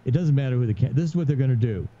 It doesn't matter who this is what they're going to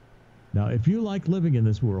do. Now, if you like living in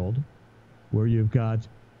this world where you've got,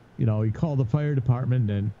 you know, you call the fire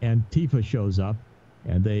department and Antifa shows up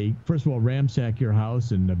and they, first of all, ransack your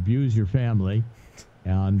house and abuse your family.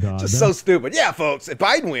 And just so stupid. Yeah, folks, if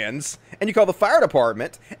Biden wins and you call the fire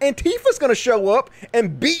department, Antifa's going to show up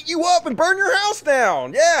and beat you up and burn your house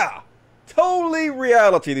down. Yeah. Totally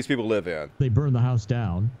reality these people live in. They burn the house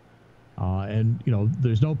down and, you know,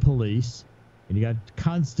 there's no police and you got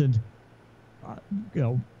constant, you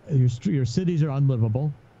know, your cities are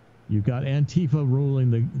unlivable. You've got Antifa ruling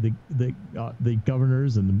the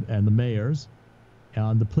governors and the mayors,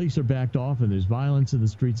 and the police are backed off, and there's violence in the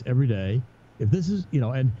streets every day. If this is, you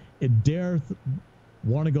know, and dare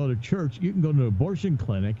want to go to church, you can go to an abortion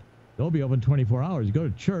clinic. They'll be open 24 hours. You go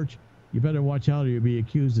to church, you better watch out or you'll be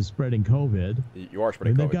accused of spreading COVID. You are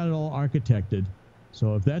spreading COVID. They've got it all architected.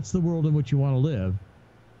 So if that's the world in which you want to live,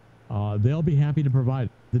 they'll be happy to provide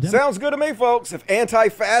it. Sounds good to me, folks. If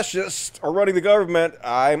anti-fascists are running the government,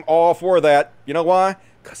 I'm all for that. You know why?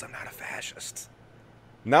 Because I'm not a fascist.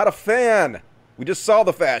 Not a fan. We just saw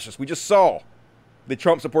the fascists. We just saw the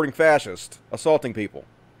Trump-supporting fascist assaulting people.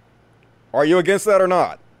 Are you against that or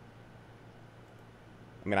not?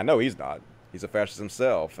 I mean, I know he's not. He's a fascist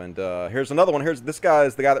himself. And here's another one. This guy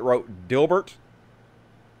is the guy that wrote Dilbert,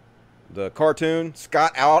 the cartoon.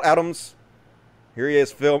 Scott Adams. Here he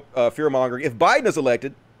is, fear-mongering. If Biden is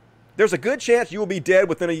elected, there's a good chance you will be dead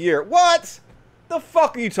within a year. What? The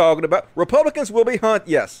fuck are you talking about? Republicans will be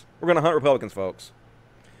Yes, we're going to hunt Republicans, folks.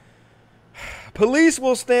 Police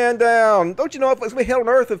will stand down. Don't you know it's going to be hell on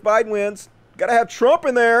earth if Biden wins? Got to have Trump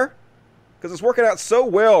in there. Because it's working out so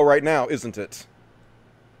well right now, isn't it?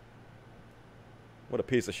 What a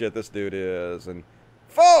piece of shit this dude is. And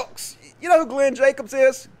folks, you know who Glenn Jacobs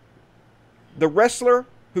is? The wrestler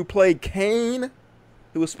who played Kane,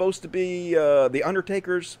 who was supposed to be the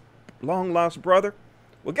Undertaker's long-lost brother.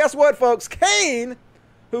 Well, guess what, folks? Kane,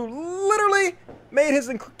 who literally made his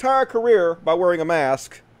entire career by wearing a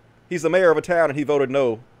mask, he's the mayor of a town and he voted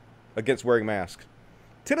no against wearing masks.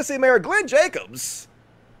 Tennessee Mayor Glenn Jacobs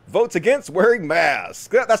votes against wearing masks.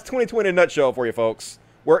 That's 2020 in a nutshell for you, folks.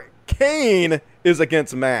 Where Kane is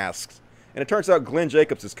against masks. And it turns out Glenn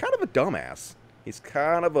Jacobs is kind of a dumbass. He's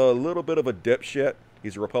kind of a little bit of a dipshit.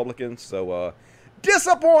 He's a Republican, so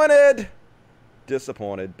disappointed.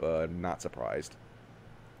 Disappointed, but not surprised.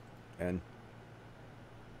 And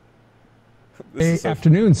this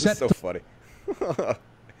is so funny.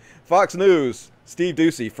 Fox News, Steve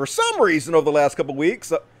Doocy. For some reason over the last couple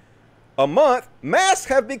weeks, a month, masks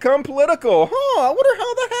have become political. I wonder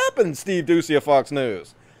how that happened, Steve Doocy of Fox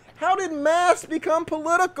News. How did masks become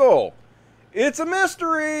political? It's a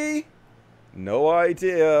mystery. No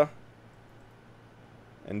idea.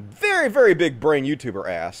 And very, very big brain YouTuber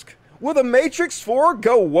ask, will The Matrix 4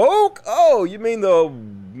 go woke? Oh, you mean the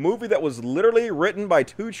movie that was literally written by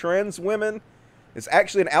 2 trans women? It's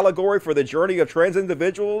actually an allegory for the journey of trans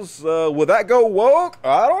individuals. Will that go woke?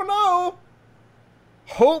 I don't know.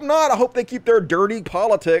 Hope not. I hope they keep their dirty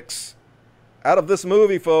politics out of this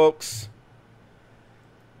movie, folks.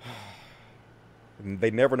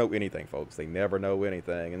 They never know anything, folks. They never know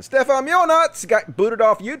anything. And Stefan Mjolnuts got booted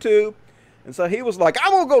off YouTube. And so he was like,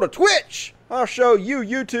 I'm going to go to Twitch. I'll show you,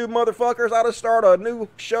 YouTube motherfuckers, how to start a new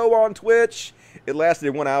show on Twitch. It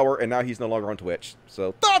lasted 1 hour, and now he's no longer on Twitch.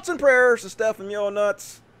 So thoughts and prayers to Stefan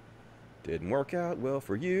Mjolnuts. Didn't work out well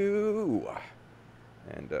for you.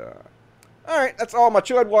 And, alright, that's all my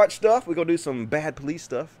Chud Watch stuff. We're going to do some bad police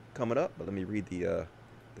stuff coming up. But let me read the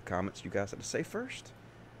comments you guys had to say first.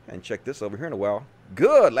 And check this over here in a while.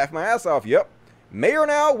 Good, laugh my ass off, yep. Mayor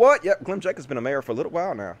now, what? Yep, Glenn Jacobs has been a mayor for a little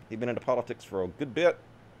while now. He's been into politics for a good bit.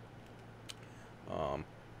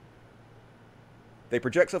 They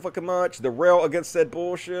project so fucking much. The rail against said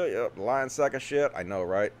bullshit. Yep, lying sack of shit. I know,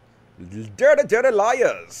 right? Dirty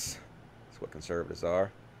liars. That's what conservatives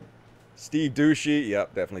are. Steve Douchey.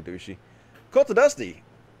 Yep, definitely douchey. Cult of Dusty.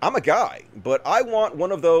 I'm a guy, but I want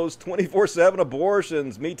one of those 24/7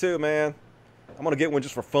 abortions. Me too, man. I'm going to get one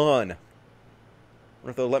just for fun. I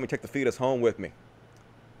wonder if they'll let me take the fetus home with me.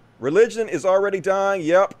 Religion is already dying.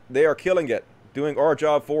 Yep, they are killing it. Doing our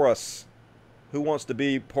job for us. Who wants to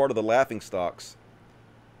be part of the laughingstocks?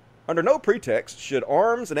 Under no pretext should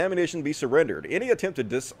arms and ammunition be surrendered. Any attempt to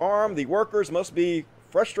disarm the workers must be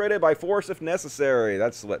frustrated by force if necessary.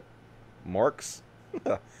 That's what Marx.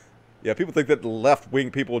 Yeah, people think that left-wing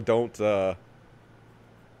people don't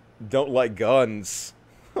like guns.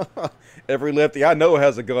 Every lefty I know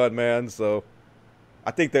has a gun, man. So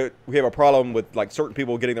I think that we have a problem with like certain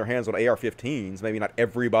people getting their hands on AR-15s. Maybe not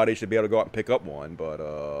everybody should be able to go out and pick up one, but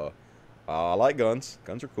I like guns.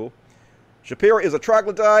 Guns are cool. Shapiro is a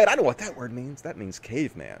troglodyte. I know what that word means. That means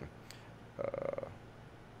caveman.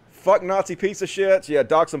 Fuck Nazi piece of shit. Yeah,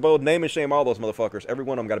 dox and bold. Name and shame all those motherfuckers. Every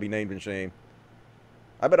one of them got to be named and shamed.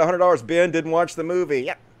 I bet $100 Ben didn't watch the movie.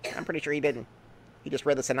 Yep, I'm pretty sure he didn't. He just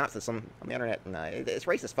read the synopsis on the internet, and it's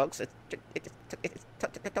racist, folks. It's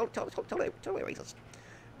totally racist.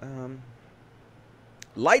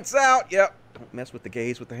 Lights out. Yep. Don't mess with the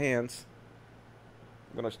gays with the hands.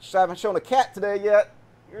 I haven't shown a cat today yet.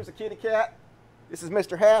 Here's a kitty cat. This is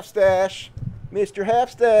Mr. Halfstash. Mr.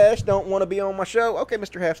 Halfstash don't want to be on my show. Okay,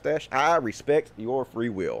 Mr. Halfstash, I respect your free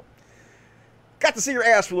will. Got to see your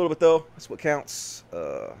ass for a little bit, though. That's what counts.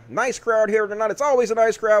 Nice crowd here tonight. It's always a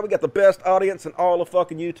nice crowd. We got the best audience in all of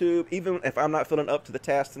fucking YouTube. Even if I'm not feeling up to the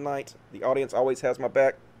task tonight, the audience always has my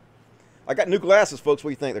back. I got new glasses, folks. What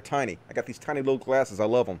do you think? They're tiny. I got these tiny little glasses. I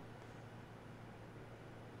love them.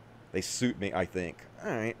 They suit me, I think. All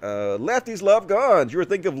right. Lefties love guns. You were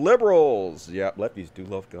thinking of liberals. Yeah, lefties do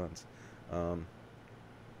love guns.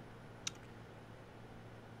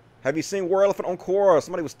 Have you seen War Elephant on Quora?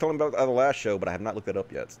 Somebody was telling me about that on the last show, but I have not looked that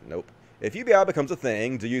up yet. Nope. If UBI becomes a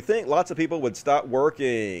thing, do you think lots of people would stop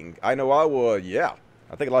working? I know I would. Yeah.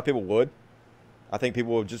 I think a lot of people would. I think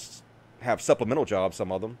people would just have supplemental jobs,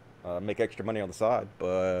 some of them. Make extra money on the side.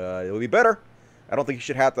 But it would be better. I don't think you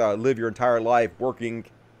should have to live your entire life working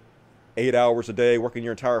 8 hours a day, working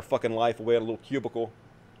your entire fucking life away in a little cubicle.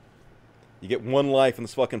 You get one life on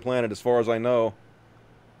this fucking planet, as far as I know.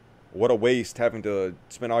 What a waste having to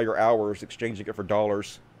spend all your hours exchanging it for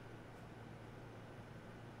dollars.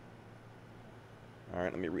 All right,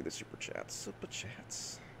 let me read the super chats. Super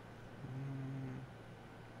chats.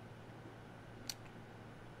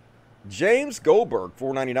 James Goldberg,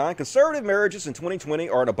 $4.99. Conservative marriages in 2020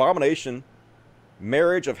 are an abomination.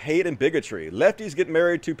 Marriage of hate and bigotry. Lefties get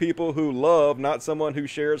married to people who love, not someone who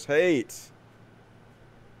shares hate.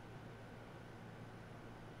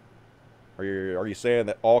 Are you saying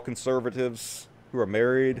that all conservatives who are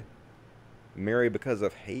married marry because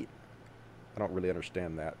of hate? I don't really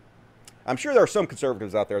understand that. I'm sure there are some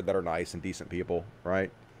conservatives out there that are nice and decent people, right?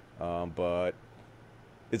 But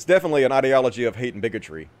it's definitely an ideology of hate and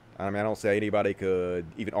bigotry. I mean, I don't say anybody could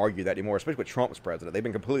even argue that anymore, especially with Trump as president. They've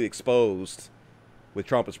been completely exposed with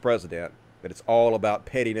Trump as president, that it's all about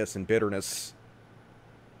pettiness and bitterness.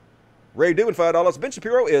 Ray doing $5. Ben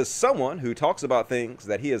Shapiro is someone who talks about things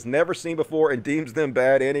that he has never seen before and deems them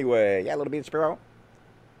bad anyway. Yeah, little Ben Shapiro.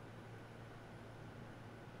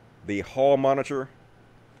 The hall monitor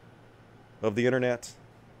of the internet.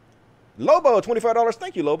 Lobo, $25.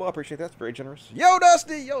 Thank you, Lobo. I appreciate that. That's very generous. Yo,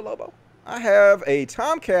 Dusty. Yo, Lobo. I have a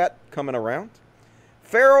tomcat coming around.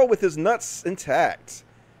 Feral with his nuts intact.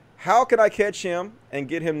 How can I catch him and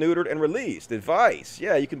get him neutered and released? Advice.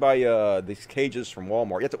 Yeah, you can buy these cages from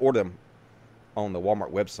Walmart. You have to order them on the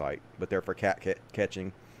Walmart website, but they're for cat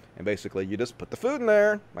catching. And basically, you just put the food in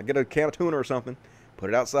there. I get a can of tuna or something,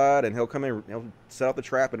 put it outside, and he'll come in, he'll set up the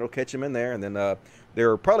trap, and it'll catch him in there. And then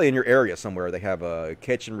they're probably in your area somewhere. They have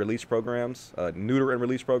catch and release programs, neuter and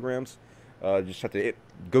release programs. You just have to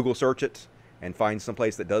Google search it and find some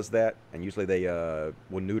place that does that. And usually they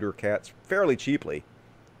will neuter cats fairly cheaply.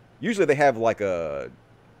 Usually they have like a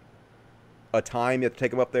time you have to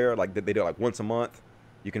take them up there. Like they do it like once a month.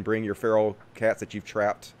 You can bring your feral cats that you've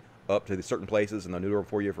trapped up to the certain places and they'll neuter them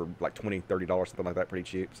for you for like $20, $30, something like that, pretty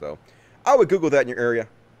cheap. So I would Google that in your area.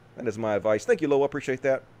 That is my advice. Thank you, Loa. Appreciate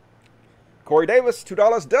that. Corey Davis,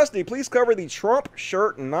 $2. Dusty, please cover the Trump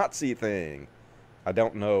shirt Nazi thing. I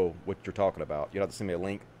don't know what you're talking about. You'll have to send me a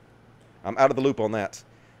link. I'm out of the loop on that.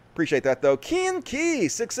 Appreciate that, though. Ken Key,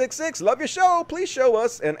 666. Love your show. Please show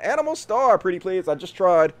us an animal star, pretty please. I just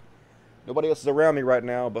tried. Nobody else is around me right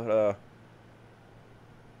now, but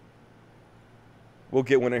we'll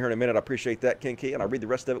get one in here in a minute. I appreciate that, Ken Key, and I'll read the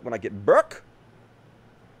rest of it when I get back.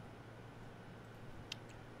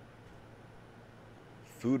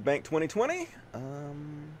 Food Bank 2020.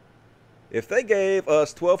 If they gave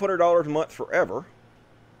us $1,200 a month forever,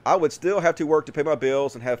 I would still have to work to pay my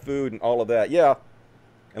bills and have food and all of that. Yeah.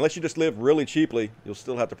 Unless you just live really cheaply, you'll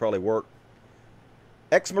still have to probably work.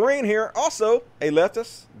 Ex-Marine here, also a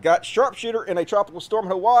leftist, got sharpshooter in a tropical storm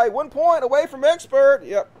in Hawaii, 1 point away from expert.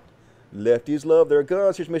 Yep. Lefties love their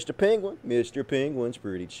guns. Here's Mr. Penguin. Mr. Penguin's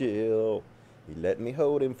pretty chill. He let me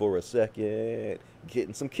hold him for a second.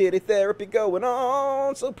 Getting some kitty therapy going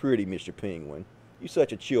on. So pretty, Mr. Penguin. You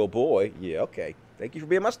such a chill boy. Yeah, okay. Thank you for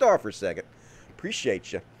being my star for a second.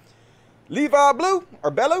 Appreciate you. Levi Blue,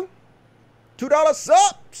 or Bellu, $2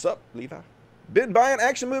 sup, Levi. Been buying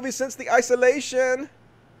action movies since the isolation.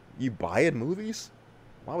 You buying movies?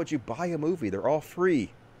 Why would you buy a movie? They're all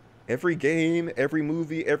free. Every game, every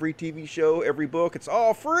movie, every TV show, every book, it's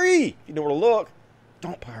all free. If you know where to look.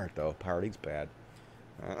 Don't pirate, though. Pirating's bad.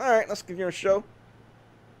 All right, let's give you a show.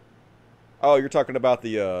 Oh, you're talking about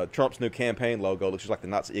the Trump's new campaign logo. Looks just like the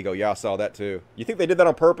Nazi ego. Yeah, I saw that, too. You think they did that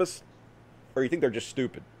on purpose? Or you think they're just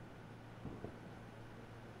stupid?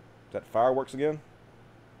 Is that fireworks again?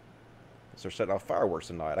 So they're setting off fireworks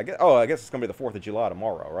tonight. I guess it's going to be the 4th of July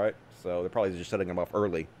tomorrow, right? So they're probably just setting them off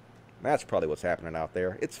early. That's probably what's happening out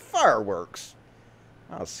there. It's fireworks.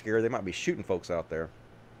 I was scared they might be shooting folks out there.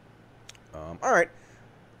 All right.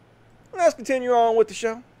 Let's continue on with the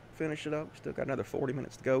show. Finish it up. Still got another 40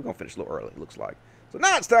 minutes to go. We're going to finish a little early, it looks like. So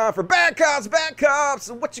now it's time for Bad Cops, Bad Cops.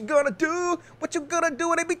 So what you gonna do? What you gonna do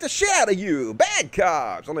when they beat the shit out of you? Bad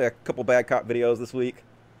Cops. Only a couple Bad Cop videos this week.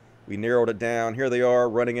 We narrowed it down. Here they are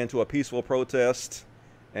running into a peaceful protest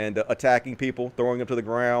and attacking people, throwing them to the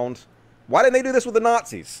ground. Why didn't they do this with the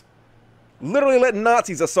Nazis? Literally letting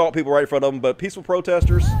Nazis assault people right in front of them, but peaceful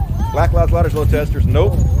protesters, Black Lives Matter protesters,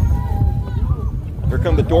 nope. Here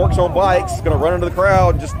come the dorks on bikes, gonna run into the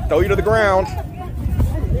crowd and just throw you to the ground.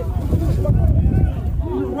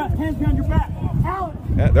 Hands behind your back.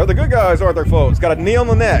 Yeah, they're the good guys, aren't they, folks? Got a knee on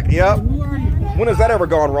the neck. Yep. When has that ever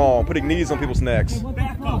gone wrong? Putting knees on people's necks.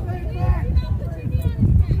 Back up.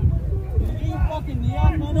 You fucking knee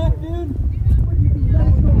on my neck, dude.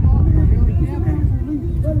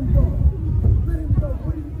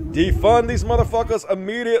 Defund these motherfuckers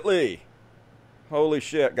immediately. Holy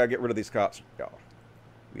shit. Gotta get rid of these cops. Y'all.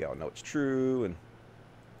 We all know it's true. And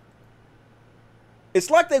it's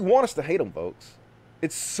like they want us to hate them, folks.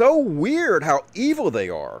 It's so weird how evil they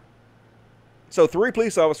are. So 3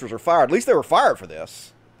 police officers are fired. At least they were fired for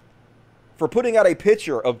this. For putting out a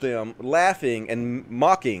picture of them laughing and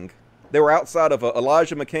mocking. They were outside of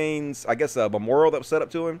Elijah McCain's, I guess, a memorial that was set up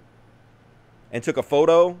to him. And took a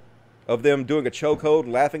photo of them doing a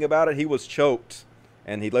chokehold, laughing about it. He was choked.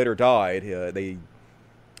 And he later died.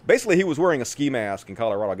 Basically, he was wearing a ski mask in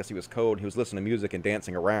Colorado. I guess he was cold. He was listening to music and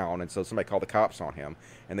dancing around. And so somebody called the cops on him.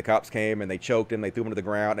 And the cops came and they choked him. They threw him to the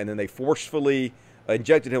ground. And then they forcefully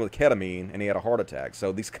injected him with ketamine. And he had a heart attack.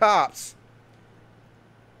 So these cops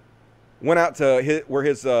went out to where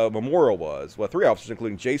his memorial was. Well, 3 officers,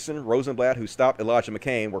 including Jason Rosenblatt, who stopped Elijah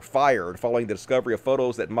McCain, were fired following the discovery of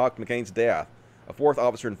photos that mocked McCain's death. A 4th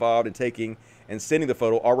officer involved in taking and sending the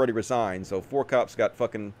photo already resigned. So 4 cops got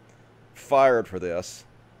fucking fired for this.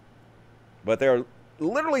 But they're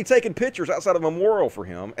literally taking pictures outside of a memorial for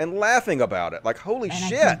him and laughing about it. Like, holy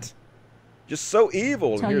shit. Just so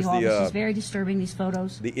evil. Tell you all, this is very disturbing, these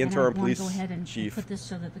photos. The interim police go ahead and chief. Put this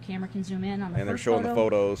so that the camera can zoom in on the and they're showing the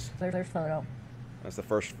photos. Their photo. That's the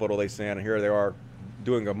first photo they sent. And here they are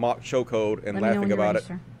doing a mock chokehold and laughing about it.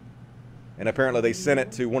 And apparently they sent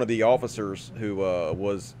it to one of the officers who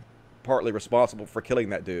was partly responsible for killing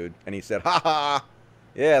that dude. And he said, ha ha,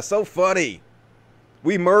 yeah, so funny.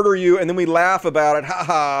 We murder you and then we laugh about it, ha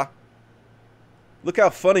ha. Look how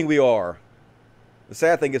funny we are. The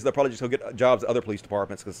sad thing is they'll probably just go get jobs at other police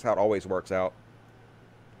departments because that's how it always works out.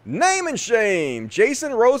 Name and shame.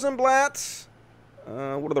 Jason Rosenblatt.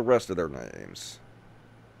 What are the rest of their names?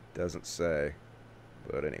 Doesn't say.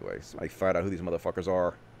 But anyways, I find out who these motherfuckers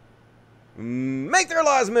are. Make their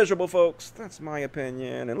lives miserable, folks. That's my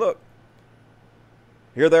opinion. And look.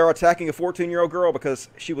 Here they are attacking a 14-year-old girl because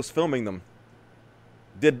she was filming them.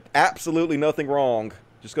 Did absolutely nothing wrong.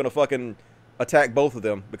 Just gonna fucking attack both of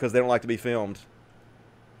them because they don't like to be filmed.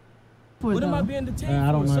 What am I being detained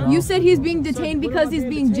I don't know. You said he's being detained because he's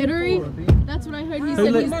being jittery? That's what I heard. He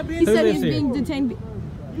said he's being detained.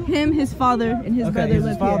 Him, his father, and his brother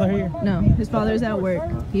live here. No, his father's at work.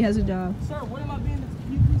 He has a job. Sir, what am I being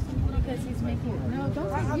detained? Because he's making... No,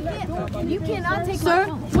 don't. You cannot take Sir,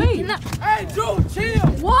 my phone. wait. Hey, Drew, chill.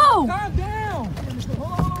 Whoa. Calm down.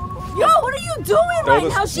 Yo, what are you doing right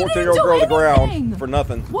now? She didn't do girl to the anything. ground for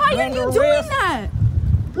nothing. Why are you doing that?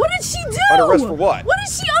 What did she do? Under arrest for what? What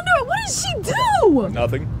is she under? What did she do?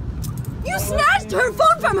 Nothing. You snatched her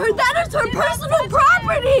phone from her. That is her personal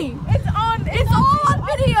property. It's all on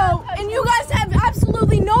video, and you guys have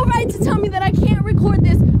absolutely no right to tell me that I can't record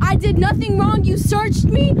this. I did nothing wrong. You searched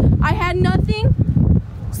me. I had nothing.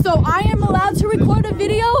 So I am allowed to record a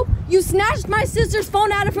video. You snatched my sister's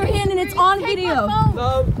phone out of her hand, and it's on video.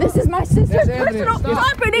 This is my sister's personal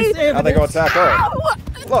property. How they gonna attack her?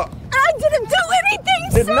 Look. I didn't do anything,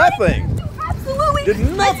 Did sir. nothing. Absolutely. Did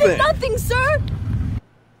I nothing. did nothing, sir.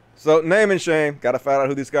 So, name and shame. Gotta find out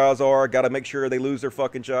who these guys are. Gotta make sure they lose their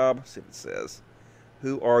fucking job. See what it says.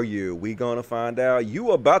 Who are you? We gonna find out.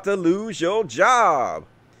 You about to lose your job.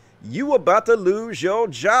 You about to lose your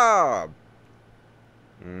job.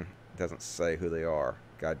 Doesn't say who they are.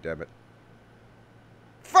 God damn it.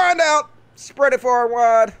 Find out. Spread it far and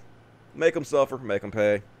wide. Make them suffer. Make them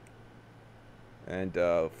pay. And,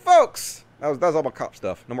 folks, that was all my cop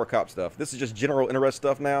stuff. No more cop stuff. This is just general interest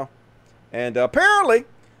stuff now. And apparently,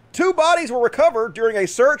 2 bodies were recovered during a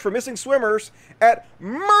search for missing swimmers at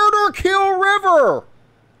Murder Kill River.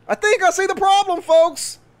 I think I see the problem,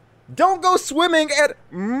 folks. Don't go swimming at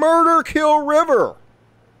Murder Kill River.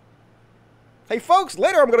 Hey, folks,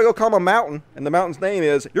 later I'm going to go climb a mountain, and the mountain's name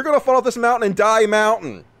is, you're going to fall off this mountain and die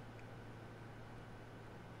mountain.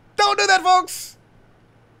 Don't do that, folks.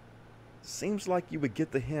 Seems like you would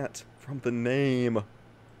get the hint from the name.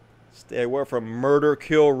 Stay away from Murder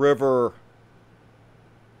Kill River.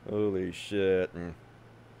 Holy shit.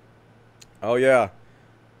 Oh, yeah.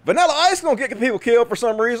 Vanilla Ice gonna get people killed for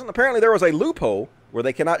some reason. Apparently there was a loophole where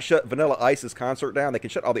they cannot shut Vanilla Ice's concert down. They can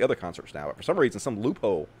shut all the other concerts down. But for some reason, some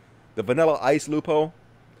loophole, the Vanilla Ice loophole,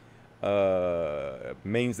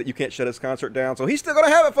 means that you can't shut his concert down. So he's still gonna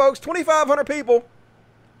have it, folks. 2,500 people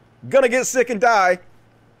gonna get sick and die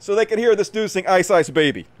so they can hear this dude sing Ice Ice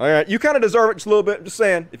Baby. All right, you kind of deserve it just a little bit. I'm just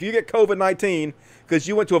saying, if you get COVID-19 because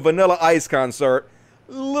you went to a Vanilla Ice concert,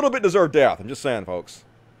 a little bit deserved death. I'm just saying, folks.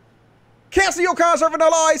 Cancel your concert,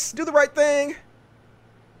 Vanilla Ice. Do the right thing.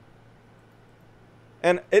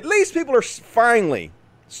 And at least people are finally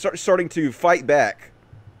starting to fight back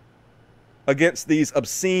against these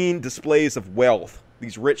obscene displays of wealth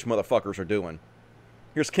these rich motherfuckers are doing.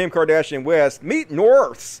 Here's Kim Kardashian West. Meet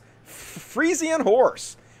North's Friesian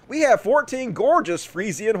horse. We have 14 gorgeous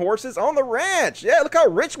Friesian horses on the ranch. Yeah, look how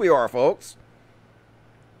rich we are, folks.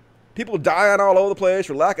 People dying all over the place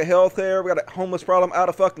for lack of health care. We got a homeless problem out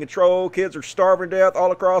of fucking control. Kids are starving to death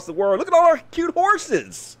all across the world. Look at all our cute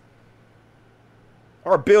horses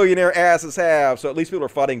our billionaire asses have. So at least people are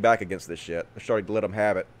fighting back against this shit. They're starting to let them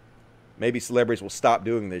have it. Maybe celebrities will stop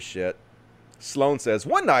doing this shit. Sloan says,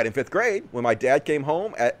 one night in 5th grade, when my dad came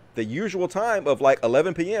home at the usual time of like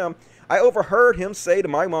 11 p.m., I overheard him say to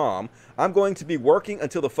my mom, I'm going to be working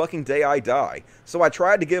until the fucking day I die. So I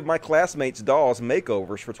tried to give my classmates' dolls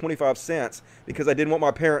makeovers for 25 cents because I didn't want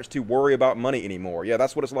my parents to worry about money anymore. Yeah,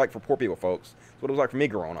 that's what it's like for poor people, folks. That's what it was like for me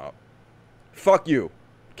growing up. Fuck you,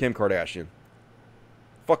 Kim Kardashian.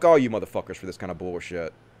 Fuck all you motherfuckers for this kind of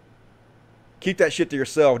bullshit. Keep that shit to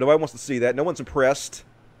yourself. Nobody wants to see that. No one's impressed.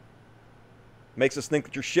 Makes us think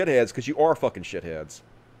that you're shitheads because you are fucking shitheads.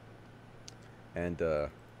 And,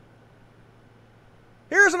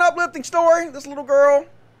 here's an uplifting story. This little girl,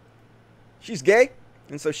 she's gay.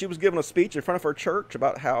 And so she was giving a speech in front of her church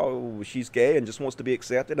about how she's gay and just wants to be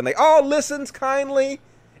accepted. And they all listened kindly.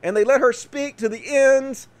 And they let her speak to the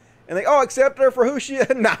end. And they all accepted her for who she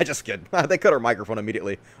is. Nah, just kidding. They cut her microphone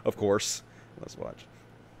immediately, of course. Let's watch.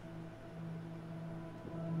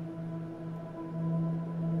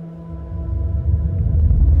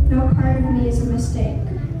 No part of me is a mistake.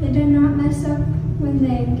 They did not mess up when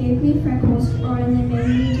they gave me freckles or when they made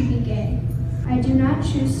me to be gay. I do not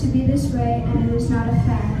choose to be this way, and it is not a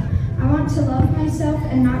fad. I want to love myself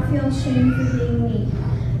and not feel ashamed for being me.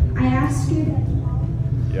 I ask you to...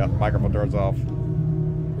 Yeah, microphone turns off.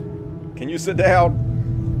 Can you sit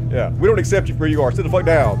down? Yeah, we don't accept you for who you are. Sit the fuck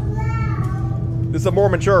down. This is a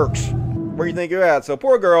Mormon church. Where you think you're at? So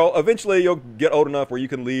poor girl, eventually you'll get old enough where you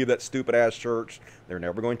can leave that stupid ass church. They're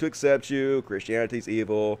never going to accept you. Christianity's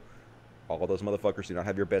evil. All those motherfuckers do not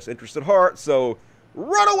have your best interest at heart. So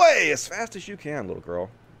run away as fast as you can, little girl.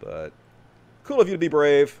 But cool of you to be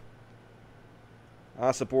brave.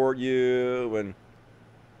 I support you. And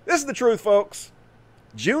this is the truth, folks.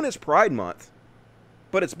 June is Pride Month.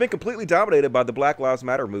 But it's been completely dominated by the Black Lives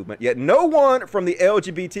Matter movement. Yet no one from the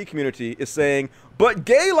LGBT community is saying, but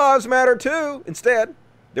gay lives matter too. Instead,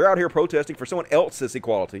 they're out here protesting for someone else's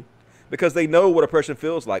equality because they know what oppression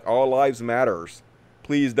feels like. All lives matters.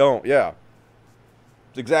 Please don't. Yeah.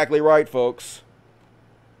 It's exactly right, folks.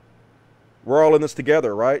 We're all in this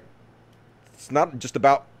together, right? It's not just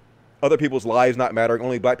about other people's lives not mattering,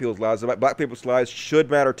 only black people's lives. Black people's lives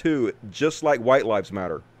should matter too, just like white lives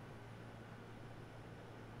matter.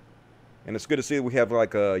 And it's good to see that we have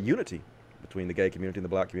like a unity between the gay community and the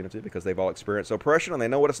black community because they've all experienced oppression and they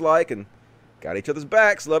know what it's like and got each other's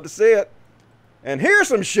backs. Love to see it. And here's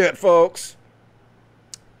some shit, folks.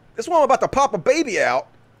 This one about to pop a baby out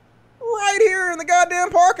right here in the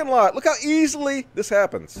goddamn parking lot. Look how easily this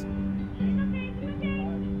happens.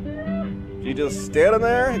 She just standing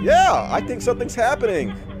there. Yeah, I think something's happening.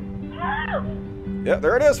 Yeah,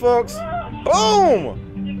 there it is, folks. Boom!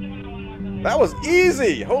 That was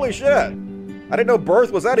easy. Holy shit. I didn't know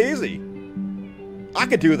birth was that easy. I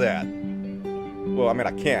could do that. Well, I mean,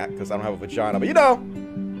 I can't because I don't have a vagina, but you know.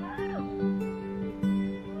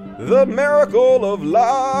 The miracle of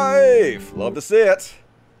life. Love to see it.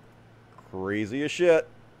 Crazy as shit.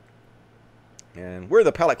 And we're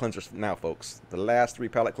the palate cleansers now, folks. The last 3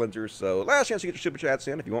 palate cleansers. So last chance to get your super chats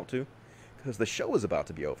in if you want to. Because the show is about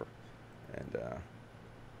to be over. And,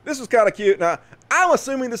 this is kind of cute. Now, I'm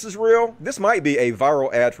assuming this is real. This might be a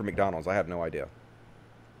viral ad for McDonald's. I have no idea.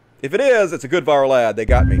 If it is, it's a good viral ad. They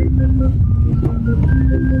got me.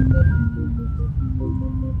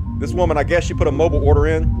 This woman, I guess she put a mobile order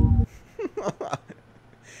in.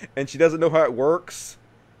 And she doesn't know how it works.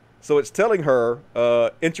 So it's telling her,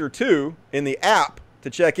 enter 2 in the app to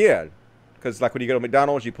check in. Because like when you go to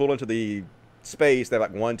McDonald's, you pull into the space, they're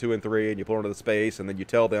like 1, 2, and 3, and you pull into the space, and then you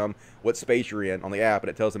tell them what space you're in on the app, and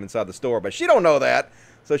it tells them inside the store. But she don't know that,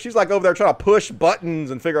 so she's like over there trying to push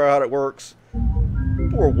buttons and figure out how it works.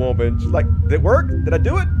 Poor woman. She's like, did it work? Did I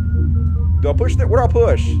do it? Do I push it? What do I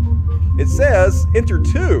push? It says enter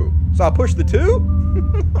 2, so I push the 2.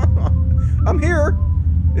 I'm here.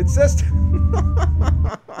 It says.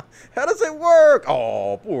 How does it work?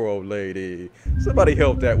 Oh, poor old lady. Somebody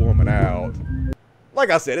help that woman out. Like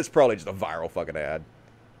I said, it's probably just a viral fucking ad.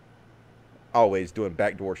 Always doing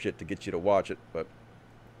backdoor shit to get you to watch it, but...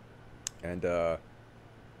 And, this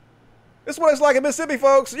is what it's like in Mississippi,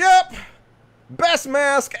 folks. Yep! Best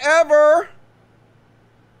mask ever!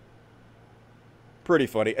 Pretty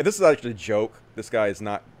funny. And this is actually a joke. This guy is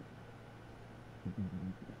not...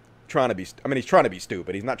 trying to be... I mean, he's trying to be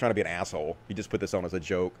stupid. He's not trying to be an asshole. He just put this on as a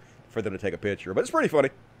joke for them to take a picture. But it's pretty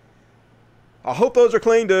funny. I hope those are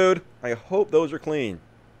clean, dude. I hope those are clean.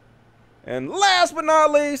 And last but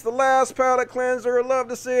not least, the last palate cleanser. Love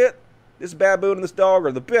to see it. This baboon and this dog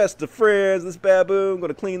are the best of friends. This baboon going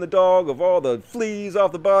to clean the dog of all the fleas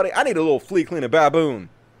off the body. I need a little flea cleaning baboon.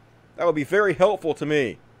 That would be very helpful to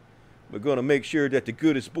me. We're going to make sure that the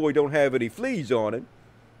goodest boy don't have any fleas on him.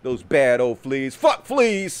 Those bad old fleas. Fuck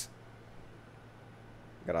fleas!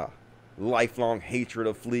 Got a lifelong hatred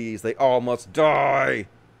of fleas. They all must die.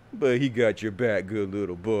 But he got your back, good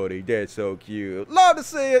little buddy. That's so cute. Love to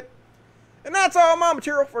see it. And that's all my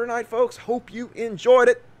material for tonight, folks. Hope you enjoyed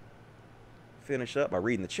it. Finish up by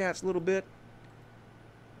reading the chats a little bit.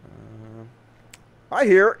 I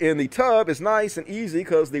hear in the tub is nice and easy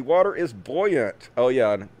because the water is buoyant. Oh,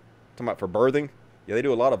 yeah. Talking about for birthing. Yeah, they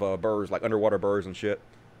do a lot of births, like underwater births and shit.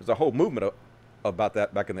 There's a whole movement about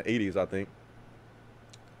that back in the 80s, I think.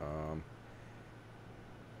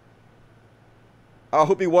 I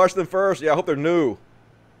hope you wash them first. Yeah, I hope they're new.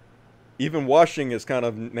 Even washing is kind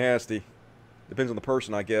of nasty. Depends on the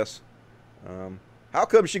person, I guess. How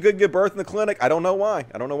come she couldn't give birth in the clinic? I don't know why.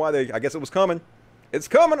 I don't know why. I guess it was coming. It's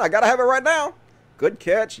coming. I got to have it right now. Good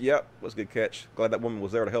catch. Yep, was a good catch. Glad that woman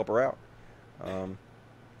was there to help her out.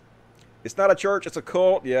 It's not a church. It's a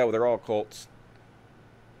cult. Yeah, well, they're all cults.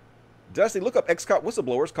 Dusty, look up ex-cop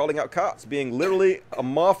whistleblowers calling out cops being literally a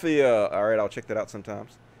mafia. All right, I'll check that out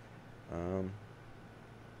sometimes.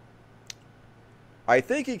 I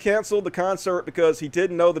think he canceled the concert because he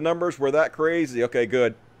didn't know the numbers were that crazy. Okay,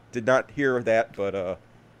 good. Did not hear that, but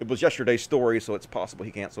it was yesterday's story, so it's possible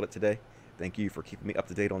he canceled it today. Thank you for keeping me up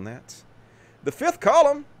to date on that. The fifth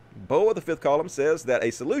column, Bo of the fifth column, says that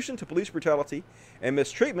a solution to police brutality and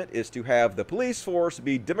mistreatment is to have the police force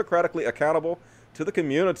be democratically accountable to the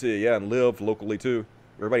community, yeah, and live locally too.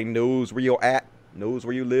 Everybody knows where you're at, knows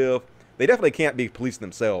where you live. They definitely can't be policing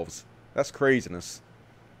themselves. That's craziness.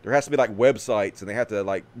 There has to be like websites, and they have to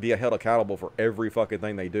like be held accountable for every fucking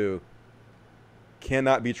thing they do.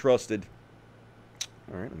 Cannot be trusted.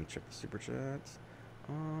 All right, let me check the super chats.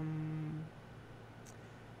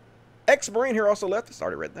 Ex-Marine here also left. I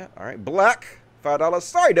already read that. All right, Black, $5.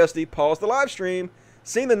 Sorry, Dusty. Pause the live stream.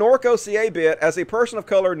 Seen the Norco CA bit. As a person of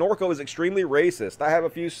color, Norco is extremely racist. I have a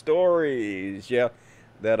few stories, yeah,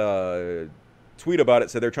 that tweet about it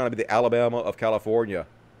said they're trying to be the Alabama of California.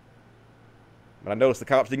 But I noticed the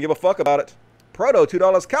cops didn't give a fuck about it. Proto,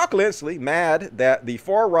 $2. Cal Kalinske, mad that the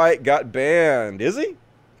far right got banned. Is he?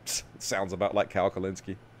 Sounds about like Cal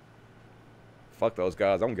Kalinske. Fuck those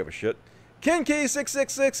guys. I don't give a shit.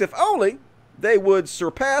 KenKey666, if only they would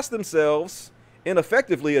surpass themselves in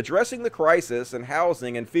effectively addressing the crisis and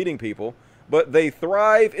housing and feeding people, but they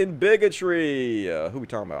thrive in bigotry. Who are we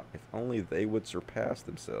talking about? If only they would surpass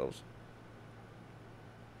themselves.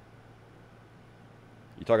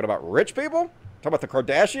 You talking about rich people? Talking about the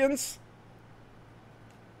Kardashians?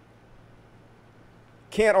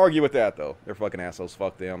 Can't argue with that, though. They're fucking assholes.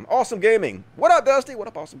 Fuck them. Awesome Gaming. What up, Dusty? What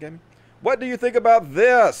up, Awesome Gaming? What do you think about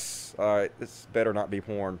this? All right, this better not be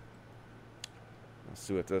porn. Let's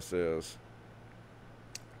see what this is.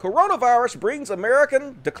 Coronavirus brings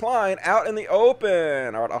American decline out in the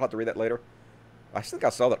open. All right, I'll have to read that later. I think I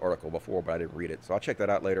saw that article before, but I didn't read it, so I'll check that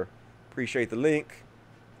out later. Appreciate the link.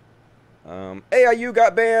 AIU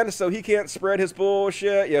got banned, so he can't spread his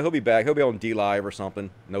bullshit. Yeah, he'll be back. He'll be on D-Live or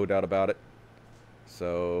something. No doubt about it.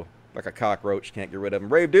 So, like a cockroach, can't get rid of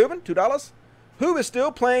him. Rave Dubin, $2. Who is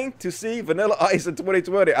still playing to see Vanilla Ice in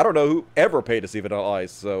 2020? I don't know who ever paid to see Vanilla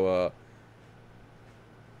Ice, so,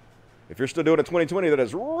 if you're still doing it in 2020, that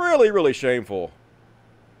is really, really shameful.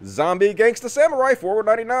 Zombie Gangsta Samurai,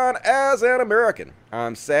 $4.99 as an American.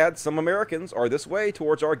 I'm sad some Americans are this way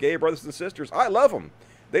towards our gay brothers and sisters. I love them.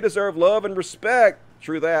 They deserve love and respect.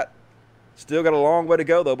 True that. Still got a long way to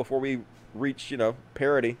go, though, before we reach, you know,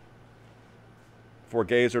 parity. Before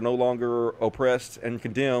gays are no longer oppressed and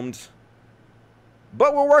condemned.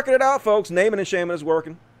 But we're working it out, folks. Naming and shaming is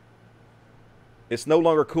working. It's no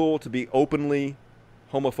longer cool to be openly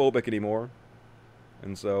homophobic anymore.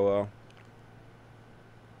 And so,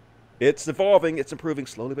 it's evolving. It's improving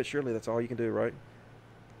slowly but surely. That's all you can do, right?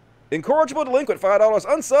 Incorrigible Delinquent, $5.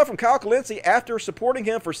 Unsub from Cal Kalinske after supporting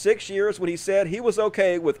him for 6 years when he said he was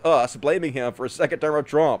okay with us blaming him for a second term of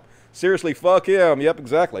Trump. Seriously, fuck him. Yep,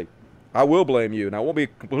 exactly. I will blame you. Now, it won't be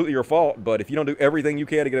completely your fault, but if you don't do everything you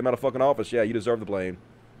can to get him out of fucking office, yeah, you deserve the blame.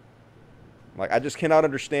 Like, I just cannot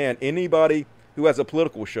understand anybody who has a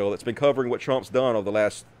political show that's been covering what Trump's done over the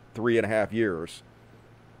last 3.5 years,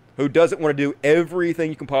 who doesn't want to do everything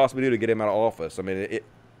you can possibly do to get him out of office. I mean, it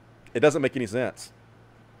doesn't make any sense.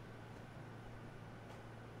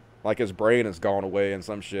 Like his brain has gone away and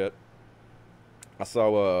some shit. I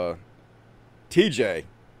saw TJ,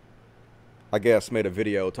 I guess, made a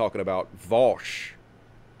video talking about Vaush,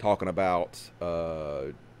 talking about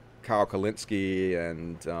Kyle Kalinske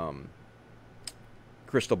and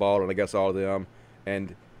Cristobal and I guess all of them.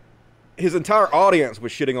 And his entire audience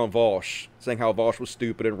was shitting on Vaush, saying how Vaush was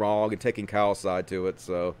stupid and wrong and taking Kyle's side to it.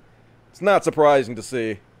 So it's not surprising to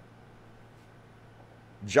see.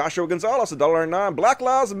 Joshua Gonzalez, $1.09. Black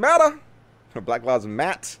Lives Matter. Or Black Lives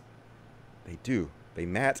Mat. They do. They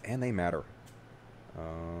mat and they matter.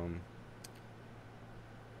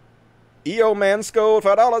 EO Mansco,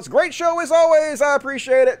 $5. Great show as always. I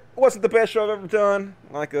appreciate it. Wasn't the best show I've ever done.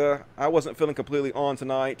 Like, I wasn't feeling completely on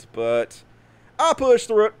tonight, but I pushed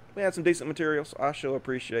through it. We had some decent material, so I sure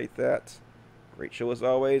appreciate that. Great show as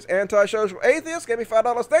always. Anti-social atheist gave me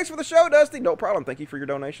 $5. Thanks for the show, Dusty. No problem. Thank you for your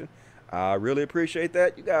donation. I really appreciate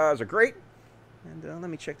that. You guys are great. And let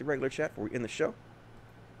me check the regular chat before we end the show.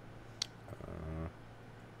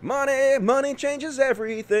 Money changes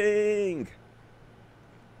everything.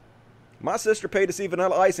 My sister paid to see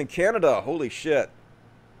Vanilla Ice in Canada. Holy shit.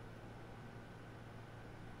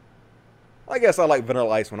 I guess I liked Vanilla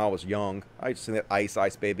Ice when I was young. I used to sing that Ice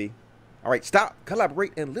Ice Baby. All right, stop,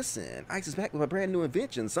 collaborate, and listen. Ice is back with a brand new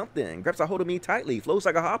invention. Something grabs a hold of me tightly, flows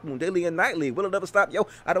like a harpoon daily and nightly. Will it ever stop? Yo,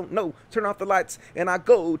 I don't know. Turn off the lights, and I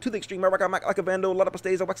go to the extreme. I rock out like a vandal, light up a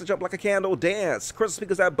stage, I wax a jump like a candle. Dance, crystal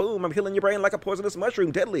speakers that boom. I'm healing your brain like a poisonous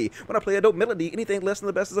mushroom, deadly. When I play a dope melody, anything less than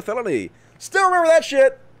the best is a felony. Still remember that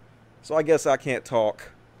shit. So I guess I can't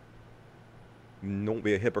talk. Don't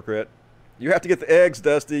be a hypocrite. You have to get the eggs,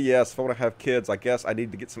 Dusty. Yes, if I want to have kids, I guess I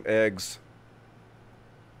need to get some eggs.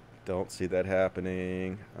 Don't see that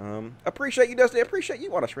happening. Appreciate you, Dusty. Appreciate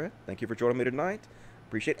you, Honest Red. Thank you for joining me tonight.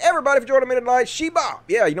 Appreciate everybody for joining me tonight. She-Bop.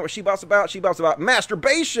 Yeah, you know what She-Bop's about? She-Bop's about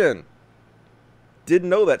masturbation. Didn't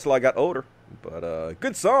know that till I got older. But,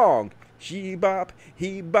 good song. She-Bop,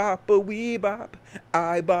 he-bop, a we-bop.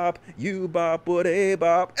 I bop, you bop, what a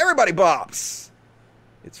bop. Everybody bops.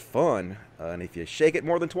 It's fun. And if you shake it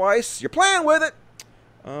more than twice, you're playing with it.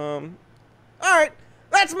 All right.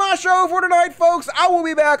 That's my show for tonight, folks. I will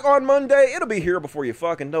be back on Monday. It'll be here before you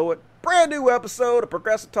fucking know it. Brand new episode of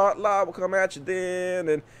Progressive Talk Live will come at you then.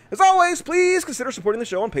 And as always, please consider supporting the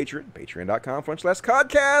show on Patreon.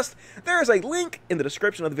 Patreon.com/Codcast. There is a link in the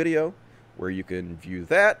description of the video where you can view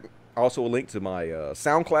that. Also a link to my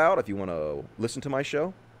SoundCloud if you want to listen to my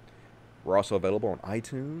show. We're also available on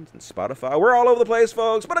iTunes and Spotify. We're all over the place,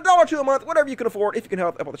 folks. But $1 or $2 a month, whatever you can afford, if you can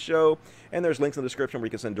help out the show. And there's links in the description where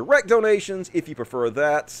you can send direct donations if you prefer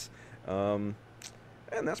that. And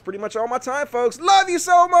that's pretty much all my time, folks. Love you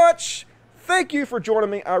so much. Thank you for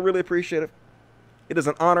joining me. I really appreciate it. It is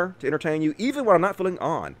an honor to entertain you, even when I'm not feeling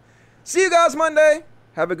on. See you guys Monday.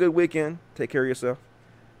 Have a good weekend. Take care of yourself.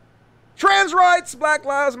 Trans rights, Black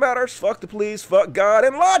Lives Matter, fuck the police, fuck God,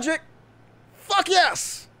 and logic. Fuck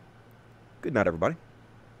yes. Good night, everybody.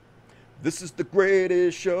 This is the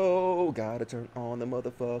greatest show. Gotta turn on the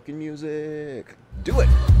motherfucking music. Do it.